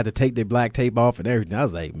everybody had to take their black tape off and everything. I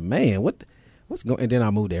was like, man, what's going on? And then I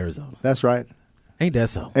moved to Arizona. That's right. Ain't that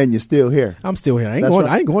so? And you're still here. I'm still here. I ain't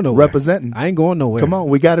going nowhere. Representing. I ain't going nowhere. Come on,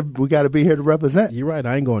 we gotta be here to represent. You're right.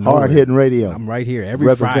 I ain't going nowhere. Hard Hittin' Radio. I'm right here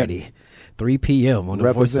every Friday, 3 p.m. on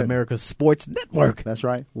the Voice America Sports Network. That's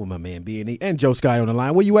right. With my man B&E and Joe Sky on the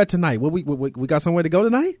line. Where you at tonight? We got somewhere to go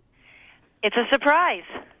tonight? It's a surprise.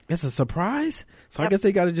 It's a surprise? So yep. I guess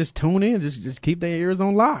they got to just tune in, just keep their ears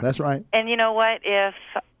on lock. That's right. And you know what? If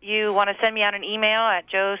you want to send me out an email at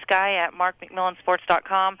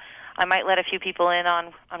joesky@markmcmillansports.com, I might let a few people in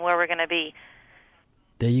on where we're going to be.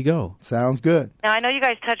 There you go. Sounds good. Now, I know you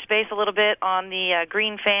guys touched base a little bit on the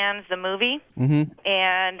Green Fans, the movie,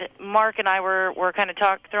 and Mark and I were kind of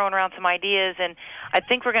throwing around some ideas, and I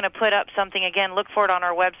think we're going to put up something again. Look for it on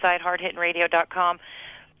our website, hardhittinradio.com.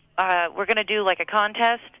 We're going to do like a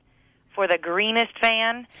contest for the greenest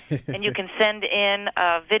fan, and you can send in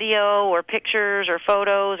a video or pictures or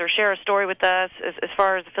photos or share a story with us as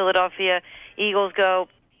far as the Philadelphia Eagles go,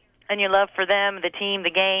 and your love for them, the team,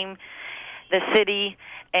 the game, the city,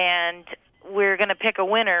 and we're going to pick a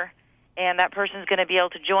winner, and that person's going to be able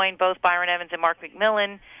to join both Byron Evans and Mark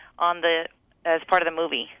McMillan as part of the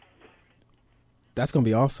movie. That's going to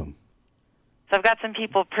be awesome. So I've got some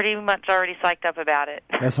people pretty much already psyched up about it.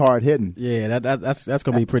 That's hard hitting. Yeah, that's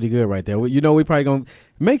going to be pretty good right there. We probably going to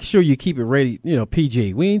make sure you keep it ready,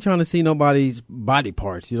 PG. We ain't trying to see nobody's body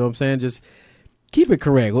parts, you know what I'm saying? Just keep it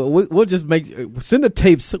correct. We'll just send the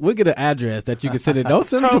tapes. We'll get an address that you can send it. Don't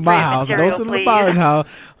send them to my house. Don't send them to Byron's house.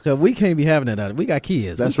 Because we can't be having that. We got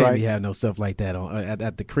kids. That's we right. can't be having no stuff like that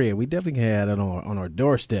at the crib. We definitely can have that on our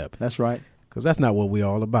doorstep. That's right. Because that's not what we're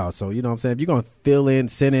all about. So, you know what I'm saying? If you're going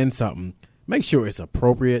to send in something, make sure it's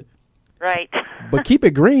appropriate. Right. But keep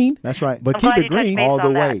it green. That's right. But keep it green all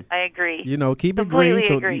the way. I agree. Keep Completely it green.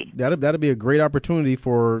 So agree. that'll be a great opportunity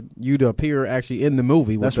for you to appear actually in the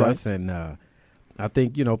movie with us. Right. And I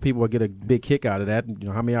think, people will get a big kick out of that.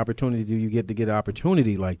 How many opportunities do you get to get an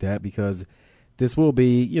opportunity like that? Because this will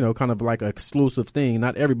be, kind of like an exclusive thing.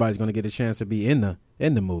 Not everybody's going to get a chance to be in the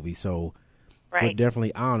movie. So we're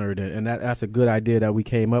definitely honored. And that's a good idea that we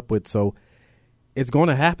came up with. So it's going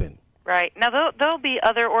to happen. Right. Now, there'll be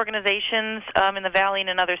other organizations in the Valley and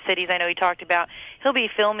in other cities. I know he talked about. He'll be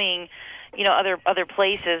filming, other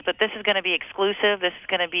places, but this is going to be exclusive. This is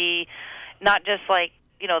going to be not just like,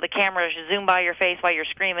 the cameras zoom by your face while you're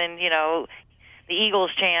screaming, the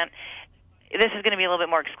Eagles chant. This is going to be a little bit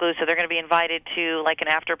more exclusive. They're going to be invited to, like, an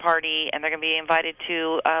after party, and they're going to be invited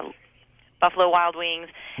to Buffalo Wild Wings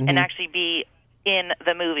and actually be in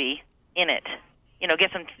the movie, in it.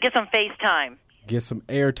 Get some face time. Get some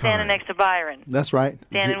air time. Standing next to Byron. That's right.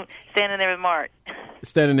 Standing there with Mark.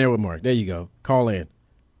 Standing there with Mark. There you go. Call in.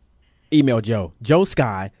 Email Joe.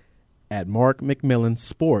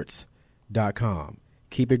 joesky@markmcmillansports.com.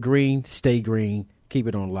 Keep it green. Stay green. Keep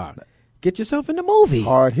it on lock. Get yourself in the movie.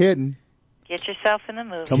 Hard hitting. Get yourself in the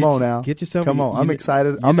movie. Come on now. Get yourself. Come on. I'm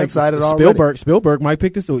excited. I'm excited already. Spielberg might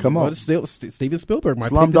pick this. Come on. Steven Spielberg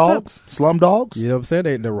might pick this up. Slum Dogs. You know what I'm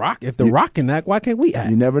saying? The Rock. If The Rock can act, why can't we act?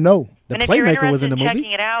 You never know. The and Playmaker was in the movie. If you're interested in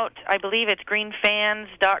checking it out, I believe it's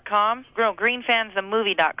greenfans.com.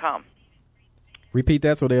 Greenfansthemovie.com. Repeat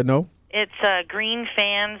that so they'll know. It's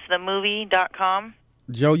greenfansthemovie.com.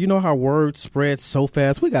 Joe, you know how words spread so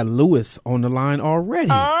fast? We got Lewis on the line already.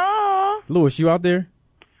 Oh. Lewis, you out there?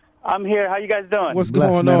 I'm here. How you guys doing? What's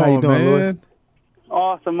going on, How you doing, man? Lewis?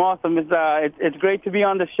 Awesome. It's great to be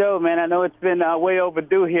on the show, man. I know it's been way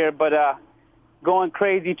overdue here, but going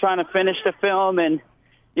crazy trying to finish the film and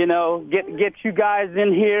get you guys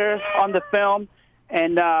in here on the film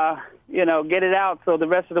and get it out so the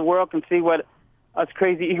rest of the world can see what us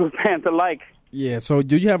crazy Eagles fans are like. Yeah. So,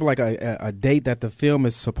 do you have like a date that the film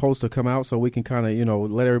is supposed to come out so we can kind of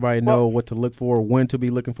let everybody know what to look for, when to be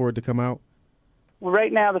looking for it to come out? Well,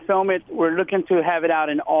 right now, the film we're looking to have it out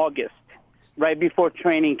in August, right before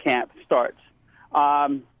training camp starts.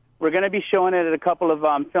 We're going to be showing it at a couple of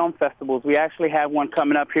film festivals. We actually have one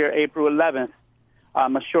coming up here April 11th,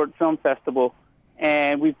 a short film festival.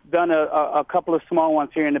 And we've done a couple of small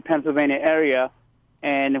ones here in the Pennsylvania area,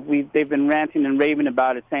 and they've been ranting and raving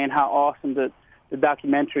about it, saying how awesome the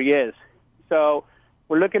documentary is. So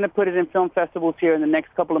we're looking to put it in film festivals here in the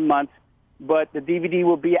next couple of months. But the DVD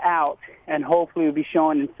will be out, and hopefully will be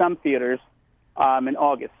shown in some theaters in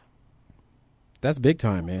August. That's big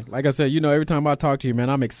time, man. Like I said, every time I talk to you, man,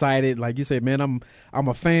 I'm excited. Like you said, man, I'm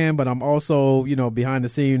a fan, but I'm also, behind the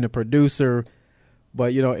scene, the producer.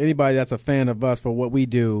 But, anybody that's a fan of us for what we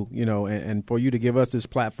do, and for you to give us this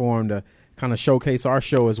platform to kind of showcase our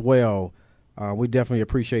show as well, we definitely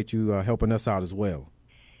appreciate you helping us out as well.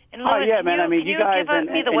 And Louis, yeah, man. Can you guys give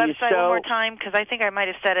me the website one more time? Because I think I might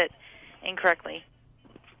have said it incorrectly.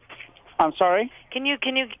 I'm sorry? Can you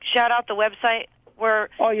shout out the website where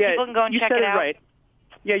people can go and check it out? Right.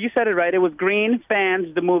 Yeah, you said it right. It was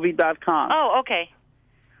greenfansthemovie.com. Oh, okay.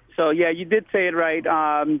 So, yeah, you did say it right.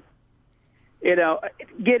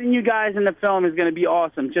 Getting you guys in the film is going to be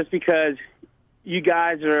awesome just because you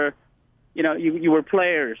guys are, you were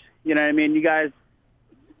players. You know what I mean? You guys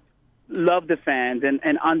love the fans and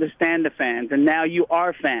understand the fans, and now you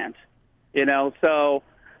are fans. So,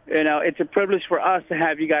 it's a privilege for us to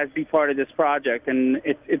have you guys be part of this project, and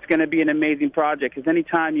it's going to be an amazing project because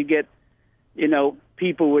anytime you get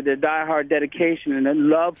people with their diehard dedication and a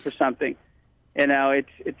love for something,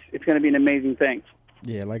 it's going to be an amazing thing.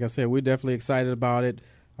 Yeah, like I said, we're definitely excited about it.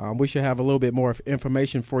 We should have a little bit more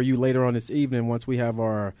information for you later on this evening once we have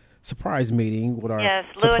our surprise meeting with our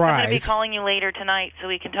surprise. Louis, I'm going to be calling you later tonight so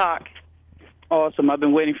we can talk. Awesome. I've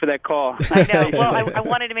been waiting for that call. I know. Well, I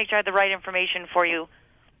wanted to make sure I had the right information for you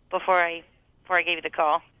before I gave you the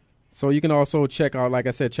call. So you can also check out, like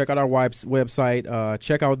I said, check out our website.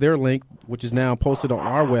 Check out their link, which is now posted on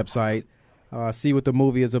our website. See what the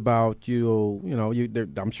movie is about.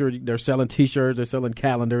 I'm sure they're selling T-shirts, they're selling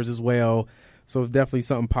calendars as well. So it's definitely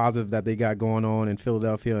something positive that they got going on in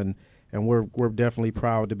Philadelphia, and we're definitely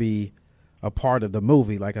proud to be a part of the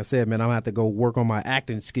movie. Like I said, man, I'm going to have to go work on my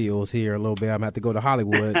acting skills here a little bit. I'm going to have to go to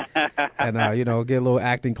Hollywood and, get a little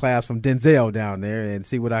acting class from Denzel down there and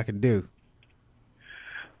see what I can do.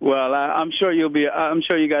 Well, I'm sure you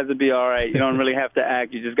guys will be all right. You don't really have to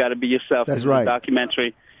act. You just got to be yourself. That's right.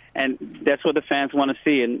 Documentary. And that's what the fans want to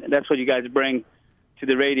see, and that's what you guys bring to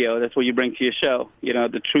the radio. That's what you bring to your show,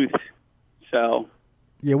 the truth. So,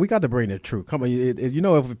 yeah, we got to bring the truth. Come on,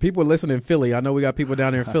 if people listen in Philly, I know we got people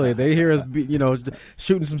down there in Philly. They hear us,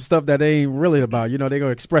 shooting some stuff that they ain't really about. They're going to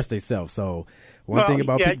express themselves. So, one thing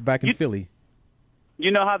about people back in Philly,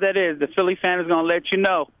 you know how that is. The Philly fan is going to let you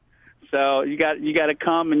know. So you got to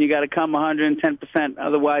come, and you got to come 110%.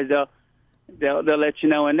 Otherwise, they'll let you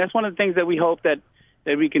know. And that's one of the things that we hope that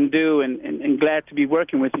we can do, and glad to be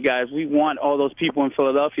working with you guys. We want all those people in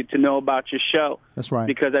Philadelphia to know about your show. That's right.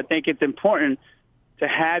 Because I think it's important to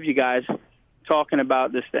have you guys talking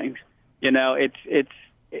about these things. It's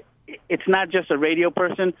not just a radio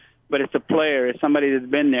person, but it's a player. It's somebody that's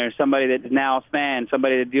been there, somebody that's now a fan,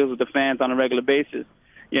 somebody that deals with the fans on a regular basis.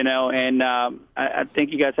 And I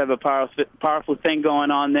think you guys have a powerful thing going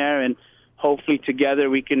on there, and hopefully together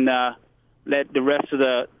we can let the rest of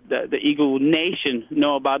the Eagle Nation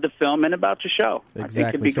know about the film and about your show. Exactly. I think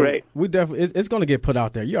it'd be great. We definitely it's going to get put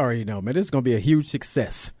out there. You already know, man. It's going to be a huge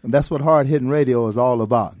success. And that's what Hard Hittin' Radio is all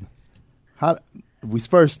about. How we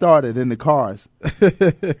first started in the cars.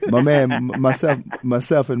 My man,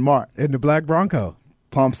 myself, and Mark in the black Bronco.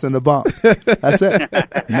 Pumps in the bump. That's it.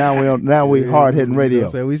 Now we Hard Hittin' Radio.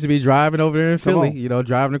 So we used to be driving over there in Philly.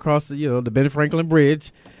 Driving across the Bennett Franklin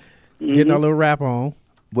Bridge, getting our little rap on.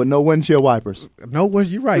 With no windshield wipers.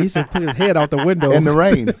 You're right. He used to put his head out the window. In the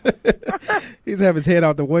rain. He used to have his head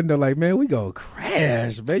out the window like, man, we go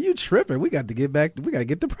crash. Man, you tripping. We got to get back. We got to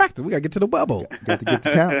get to practice. We got to get to the bubble. Got to get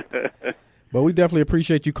the count. But we definitely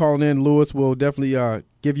appreciate you calling in, Lewis. We'll definitely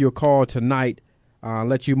give you a call tonight,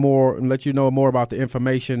 let you know more about the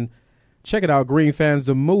information. Check it out, Green Fans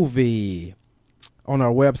the Movie, on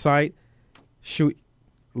our website. Shoot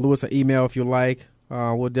Lewis an email if you like.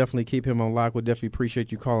 We'll definitely keep him on lock. We'll definitely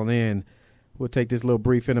appreciate you calling in. We'll take this little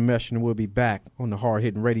brief intermission, and we'll be back on the Hard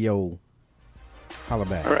Hittin' Radio. Holla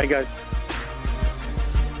back. All right, guys.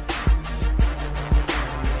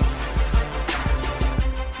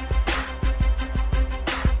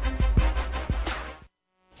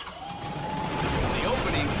 The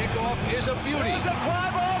opening kickoff is a beauty. There's a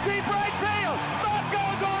fly ball deep right field. Back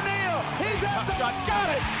goes O'Neal. He's at the shot.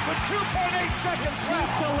 Got it with 2.8 seconds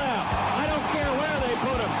left to left. I don't care where they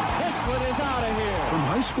put him. This one is out of here. From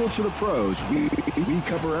high school to the pros, we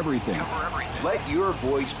cover everything. Let your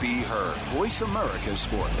voice be heard. Voice America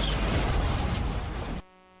Sports.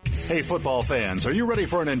 Hey, football fans, are you ready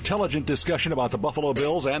for an intelligent discussion about the Buffalo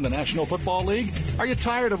Bills and the National Football League? Are you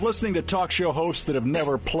tired of listening to talk show hosts that have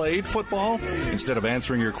never played football? Instead of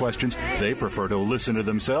answering your questions, they prefer to listen to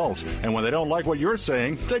themselves. And when they don't like what you're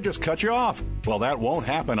saying, they just cut you off. Well, that won't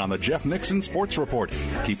happen on the Jeff Nixon Sports Report.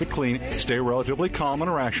 Keep it clean, stay relatively calm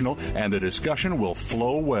and rational, and the discussion will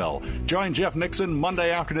flow well. Join Jeff Nixon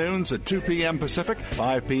Monday afternoons at 2 p.m. Pacific,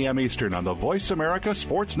 5 p.m. Eastern on the Voice America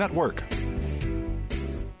Sports Network.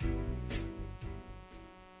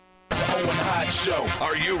 Owen Hodge Show.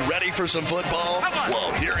 Are you ready for some football?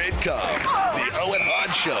 Well, here it comes. The Owen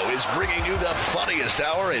Hodge Show is bringing you the funniest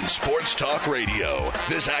hour in sports talk radio.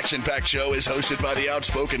 This action-packed show is hosted by the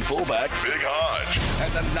outspoken fullback, Big Hodge,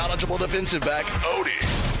 and the knowledgeable defensive back, Odie.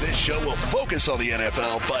 This show will focus on the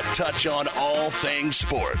NFL, but touch on all things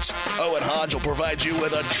sports. Owen Hodge will provide you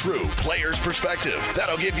with a true player's perspective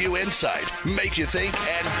that'll give you insight, make you think,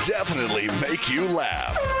 and definitely make you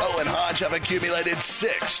laugh. Owen Hodge have accumulated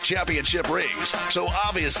 6 championship rings, so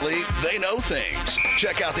obviously they know things.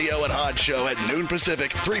 Check out the Owen Hodge Show at noon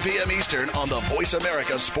Pacific, 3 p.m. Eastern on the Voice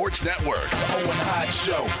America Sports Network. Owen Hodge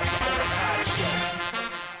Show.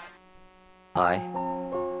 Hi,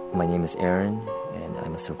 my name is Aaron, and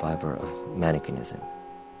I'm a survivor of mannequinism.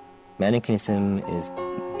 Mannequinism is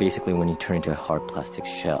basically when you turn into a hard plastic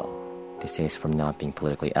shell. They say it's from not being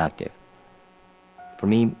politically active. For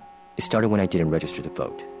me, it started when I didn't register to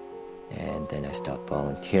vote. And then I stopped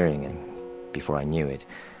volunteering, and before I knew it,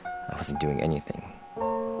 I wasn't doing anything.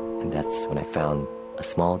 And that's when I found a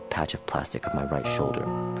small patch of plastic on my right shoulder.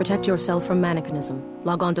 Protect yourself from mannequinism.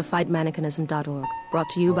 Log on to fightmannequinism.org. Brought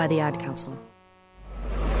to you by the Ad Council.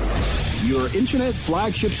 Your internet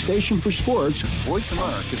flagship station for sports, Voice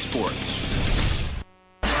America Sports.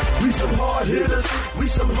 We some hard hitters. We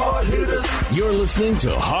some hard hitters. You're listening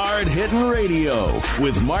to Hard Hittin' Radio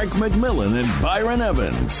with Mark McMillan and Byron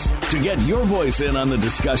Evans. To get your voice in on the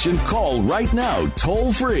discussion, call right now,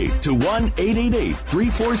 toll free to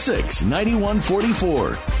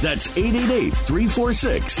 1-888-346-9144. That's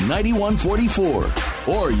 888-346-9144.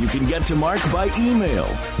 Or you can get to Mark by email.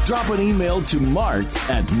 Drop an email to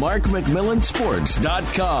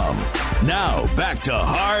mark@markmcmillansports.com. Now, back to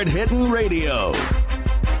Hard Hittin' Radio.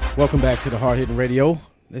 Welcome back to the Hard Hittin' Radio.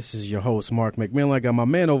 This is your host, Mark McMillan. I got my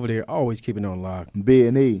man over there, always keeping it on lock.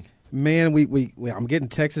 B&E. Man, I'm getting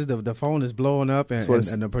texts. The phone is blowing up, and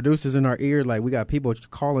the producers in our ear, like, we got people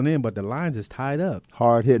calling in, but the lines is tied up.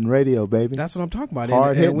 Hard Hittin' Radio, baby. That's what I'm talking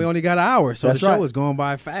about. And we only got an hour, so the show is going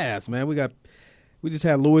by fast, man. We just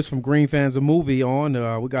had Lewis from Green Fans a Movie on.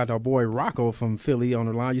 We got our boy Rocco from Philly on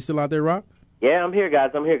the line. You still out there, Rock? Yeah, I'm here,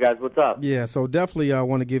 guys. What's up? Yeah, so definitely I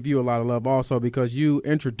want to give you a lot of love also because you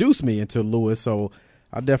introduced me into Lewis, so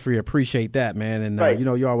I definitely appreciate that, man. And, right.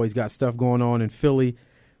 You always got stuff going on in Philly,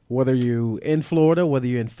 whether you're in Florida, whether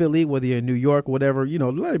you're in Philly, whether you're in New York, whatever,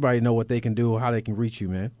 let everybody know what they can do, how they can reach you,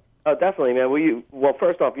 man. Oh, definitely, man. Well,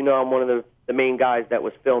 first off, I'm one of the main guys that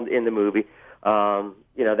was filmed in the movie,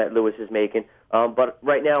 that Lewis is making. But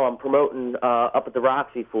right now I'm promoting up at the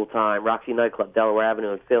Roxy full-time, Roxy Nightclub, Delaware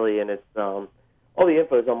Avenue in Philly, and it's all the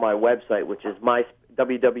info is on my website, which is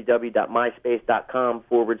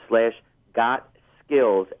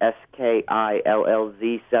www.myspace.com/gotskills,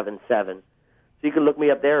 SKILLZ77. So you can look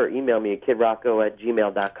me up there or email me at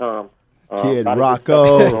kidrocco@gmail.com. Kid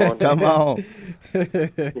Rocco, come on.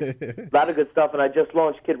 A lot of good stuff, and I just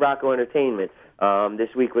launched Kid Rocco Entertainment.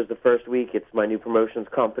 This week was the first week. It's my new promotions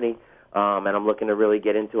company, and I'm looking to really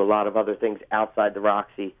get into a lot of other things outside the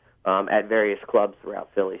Roxy at various clubs throughout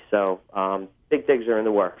Philly. So big things are in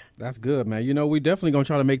the works. That's good, man. We definitely going to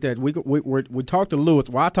try to make that. We talked to Lewis.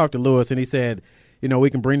 Well, I talked to Lewis, and he said, we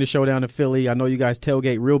can bring the show down to Philly. I know you guys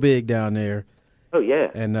tailgate real big down there. Oh, yeah.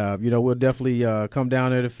 And, we'll definitely come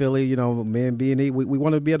down there to Philly, me and B&E. We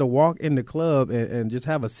want to be able to walk in the club and just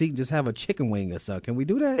have a seat, just have a chicken wing or something. Can we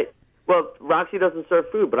do that? Hey, well, Roxy doesn't serve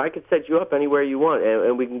food, but I could set you up anywhere you want,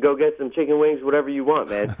 and we can go get some chicken wings, whatever you want,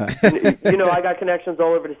 man. I got connections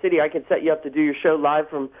all over the city. I can set you up to do your show live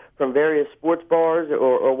from various sports bars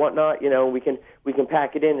or whatnot. We can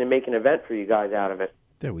pack it in and make an event for you guys out of it.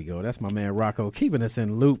 There we go. That's my man Rocco keeping us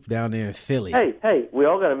in loop down there in Philly. Hey, we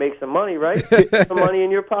all got to make some money, right? Some money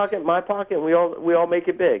in your pocket, my pocket, and we all make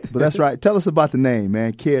it big. But that's right. Tell us about the name,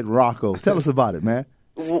 man. Kid Rocco. Tell us about it, man.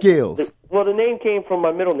 Skills. Well, the name came from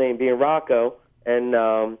my middle name being Rocco, and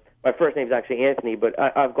my first name's actually Anthony, but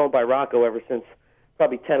I've gone by Rocco ever since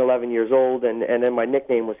probably 10, 11 years old, and then my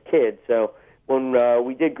nickname was Kid. So when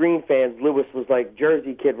we did Green Fans, Lewis was like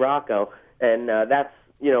Jersey Kid Rocco, and that's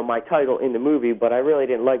my title in the movie, but I really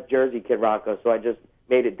didn't like Jersey Kid Rocco, so I just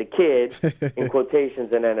made it the Kid in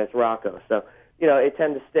quotations, and then it's Rocco. So, it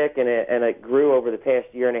tended to stick, and it grew over the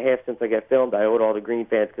past year and a half since I got filmed. I owe it all to Green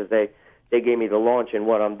Fans because they gave me the launch in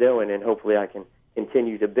what I'm doing, and hopefully I can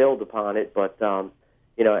continue to build upon it, but, and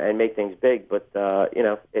make things big. But,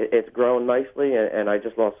 it's grown nicely, and I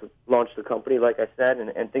just launched the company, like I said,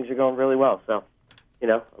 and things are going really well. So,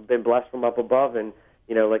 I've been blessed from up above, and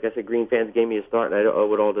like I said, Green Fans gave me a start, and I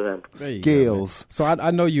owe it all to them. Skills. So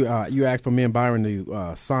I know you asked for me and Byron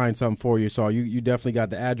to sign something for you, so you definitely got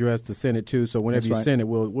the address to send it to. So whenever you send it,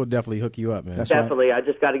 we'll definitely hook you up, man. Definitely. Right. I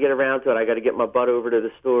just got to get around to it. I got to get my butt over to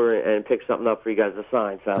the store and pick something up for you guys to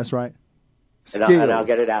sign. So. That's right. And I'll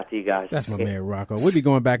get it out to you guys. That's my man, Rocco. We'll be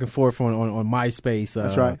going back and forth on MySpace.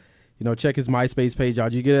 That's right. Check his MySpace page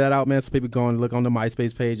out. Did you get that out, man, so people go and look on the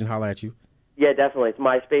MySpace page and holler at you? Yeah, definitely. It's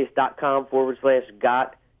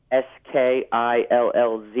myspace.com/got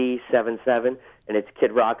SKILLZ77, and it's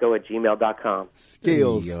kidrocco@gmail.com.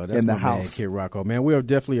 Skills That's in the my house. Man, Kid Rocco. Man, we'll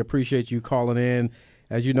definitely appreciate you calling in.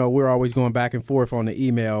 As you know, we're always going back and forth on the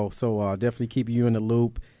email, so definitely keep you in the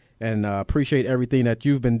loop and appreciate everything that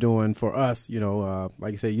you've been doing for us.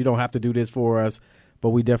 Like I say, you don't have to do this for us, but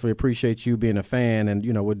we definitely appreciate you being a fan, and,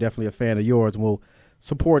 we're definitely a fan of yours, and we'll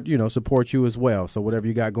support you as well. So whatever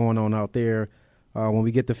you got going on out there, when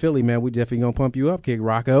we get to Philly, man, we definitely going to pump you up, Kid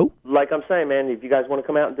Rocco. Like I'm saying, man, if you guys want to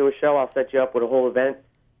come out and do a show, I'll set you up with a whole event,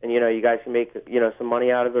 and, you guys can make, some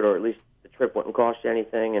money out of it, or at least, trip wouldn't cost you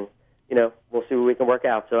anything, and we'll see what we can work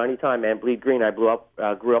out. So anytime, man. Bleed green. I grew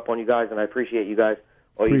up on you guys, and I appreciate you guys.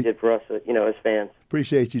 All you did for us, as fans.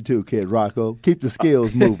 Appreciate you too, Kid Rocco. Keep the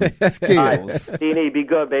skills moving. Skills. D&E, be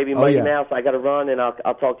good, baby. Mighty Mouse, I got to run, and I'll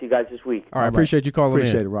talk to you guys this week. All right, appreciate you calling in.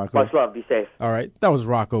 Appreciate it, Rocco. Much love. Be safe. All right, that was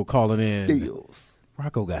Rocco calling in. Skills.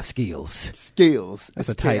 Rocco got skills. Skills. That's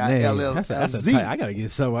a tight name. That's a tight. I gotta get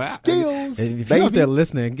some skills. If you're out there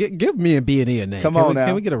listening, give me and B&E a name. Come on now.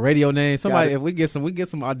 Can we get a radio name? Somebody, if we get some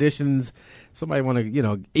auditions. Somebody want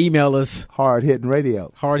to email us. Hard Hittin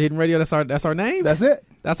Radio. Hard Hittin Radio. That's our name. That's it.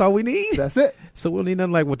 That's all we need. That's it. So we don't need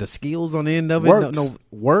nothing like with the skills on the end of it. Works. No,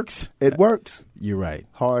 works. It works. You're right.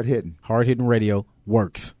 Hard Hittin. Hard Hittin Radio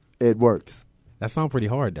works. It works. That sounds pretty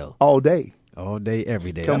hard though. All day. All day,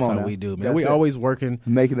 every day. Come That's on how now. we do, man. That's We it. always working.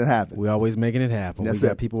 Making it happen. We always making it happen. That's we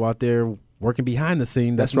got it. people out there working behind the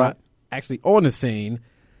scene. That's not right. actually on the scene.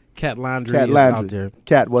 Cat Laundry Cat is Laundry. out there.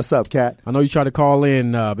 Cat, what's up, Cat? I know you tried to call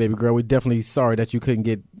in, baby girl. We're definitely sorry that you couldn't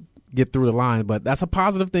get through the line, but that's a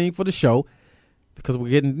positive thing for the show because we're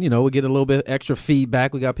getting, we get a little bit extra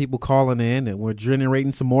feedback. We got people calling in, and we're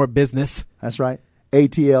generating some more business. That's right.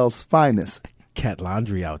 ATL's finest. Cat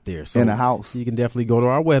Laundry out there. So in the house. You can definitely go to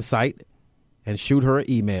our website and shoot her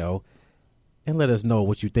an email and let us know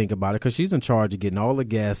what you think about it because she's in charge of getting all the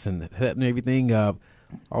guests and setting everything up.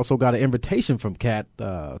 Also got an invitation from Kat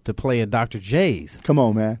to play in Dr. J's. Come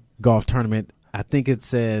on, man. Golf tournament. I think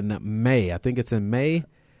it's in May.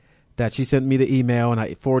 That she sent me the email and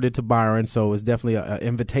I forwarded it to Byron. So it's definitely an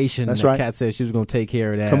invitation. That's that right. Kat said she was going to take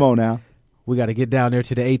care of that. Come on now. We got to get down there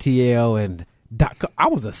to the ATL and I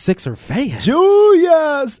was a Sixer fan.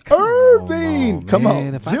 Julius Irving. Come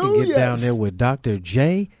on. If I can get down there with Dr.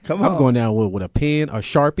 J, I'm going down with a pen, a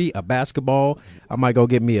Sharpie, a basketball. I might go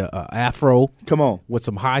get me a afro. Come on. With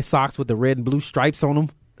some high socks with the red and blue stripes on them.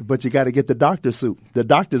 But you got to get the doctor suit, the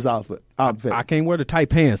doctor's outfit. I can't wear the tight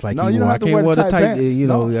pants like no, you don't I have to can't wear the tight pants.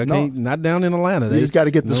 I can't, not down in Atlanta. You just got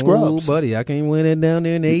to get the scrubs. Buddy, I can't wear that down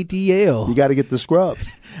there in the ATL. You got to get the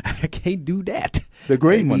scrubs. I can't do that. The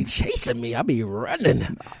green they ones. Be chasing me. I be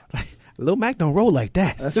running. Lil Mac don't roll like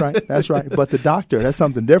that. That's right. That's right. But the doctor, that's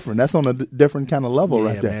something different. That's on a different kind of level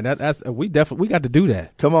right there. Man, that's we got to do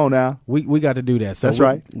that. Come on now. We got to do that. So that's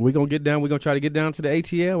right. We're going to get down. We're going to try to get down to the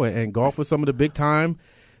ATL and golf with some of the big time.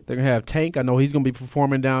 They're going to have Tank. I know he's going to be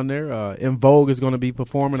performing down there. In Vogue is going to be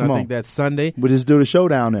performing. I think that's Sunday. We just do the show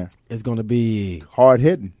down there. It's going to be hard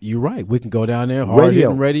hitting. You're right. We can go down there, hard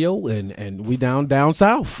hitting radio, and we down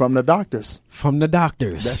south. From the doctors.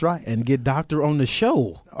 That's right. And get Doctor on the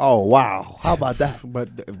show. Oh, wow. How about that? But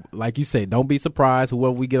like you say, don't be surprised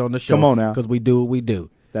whoever we get on the show. Come on now. Because we do what we do.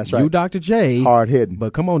 That's right. You, Dr. J. Hard hitting.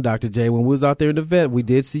 But come on, Dr. J. When we was out there in the vet, we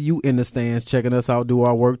did see you in the stands checking us out, do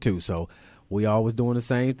our work too. So we always doing the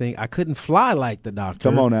same thing. I couldn't fly like the doctor.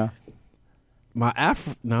 Come on now. My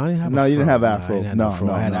afro. No, I didn't have. No, you didn't have afro.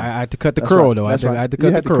 I had to cut the curl though. I had to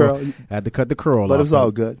cut the curl. I had to cut the curl. But it was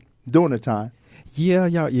all good. Doing the time. Yeah.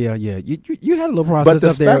 You had a little process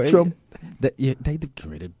up there. But the Spectrum.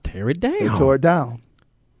 They tear it down. They tore it down.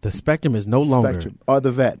 The Spectrum is no longer. Spectrum or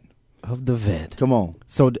the vet. Of the vet. Come on.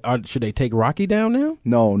 So should they take Rocky down now?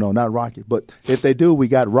 No, not Rocky. But if they do, we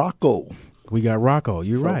got Rocco.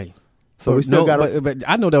 You're right. So we still got. But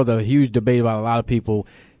I know there was a huge debate about a lot of people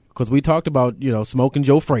because we talked about Smoking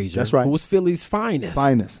Joe Frazier. That's right. Who was Philly's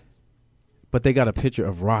finest. But they got a picture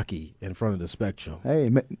of Rocky in front of the Spectrum.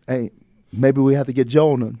 Hey, maybe we have to get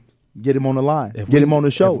Joe get him on the line, him on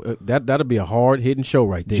the show. That'll be a hard hitting show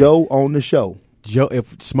right there. Joe on the show. Joe,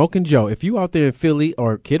 Smoking Joe, if you out there in Philly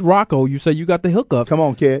or Kid Rocco, you say you got the hookup. Come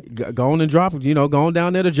on, kid. Go on and drop it. Go on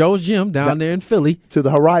down there to Joe's Gym down there in Philly. To the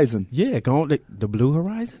Horizon. Yeah, go on the Blue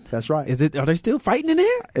Horizon. That's right. Are they still fighting in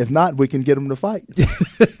there? If not, we can get them to fight.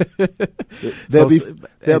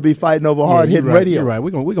 They'll be fighting over hard hitting radio. You're right.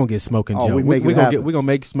 We're gonna get Smoking Joe. We're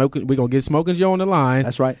gonna get Smoking Joe on the line.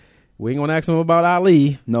 That's right. We ain't gonna ask him about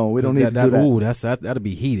Ali. No, we don't need to do that. Ooh, that'll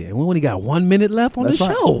be heated. And we only got 1 minute left on the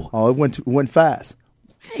show. Oh, it went fast.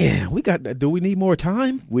 Yeah, do we need more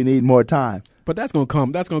time? We need more time. But that's gonna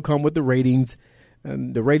come. That's gonna come with the ratings,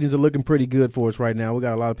 and the ratings are looking pretty good for us right now. We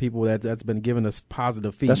got a lot of people that's been giving us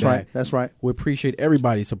positive feedback. That's right. We appreciate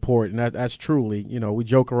everybody's support, and that's truly. We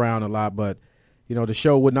joke around a lot, but the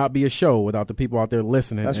show would not be a show without the people out there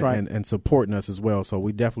listening and supporting us as well. So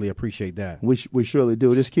we definitely appreciate that. We surely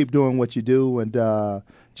do. Just keep doing what you do, and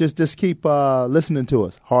just keep listening to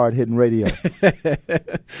us. Hard hitting radio.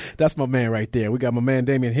 That's my man right there. We got my man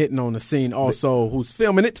Damien Hittin on the scene also, who's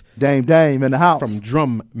filming it. Dame in the house. From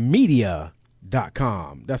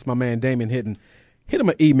drummedia.com. That's my man Damien Hittin. Hit him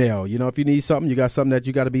an email. If you need something, you got something that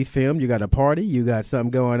you got to be filmed, you got a party, you got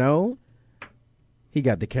something going on. He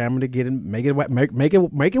got the camera to get him, make it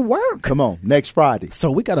work. Come on, next Friday. So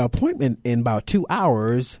we got an appointment in about 2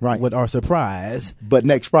 hours with our surprise. But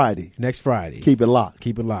next Friday. Keep it locked.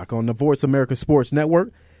 Keep it locked on the Voice America Sports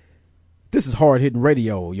Network. This is Hard Hittin'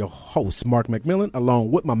 Radio. Your host, Mark McMillan,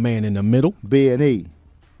 along with my man in the middle, B&E.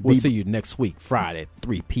 We'll see you next week, Friday,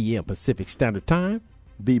 3 p.m. Pacific Standard Time.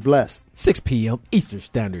 Be blessed. 6 p.m. Eastern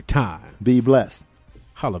Standard Time. Be blessed.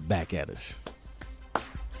 Holla back at us.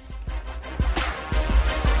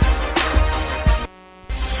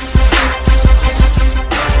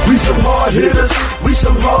 We some hard hitters. We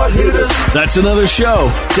some hard hitters. That's another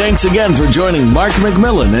show. Thanks again for joining Mark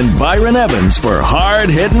McMillan and Byron Evans for Hard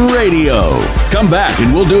Hittin' Radio. Come back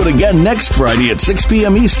and we'll do it again next Friday at 6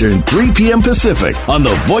 p.m. Eastern, 3 p.m. Pacific on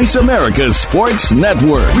the Voice America Sports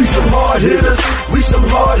Network. We some hard hitters. We some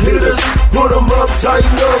hard hitters. Put them up,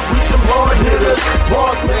 tighten up. We some hard hitters.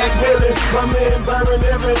 Mark McMillan, my man Byron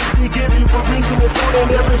Evans. We give you a reason to tune in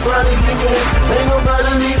every Friday evening. Ain't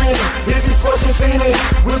nobody leaving. If you're sports and fiending,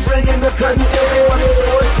 we're bringing the cutting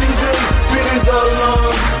edge.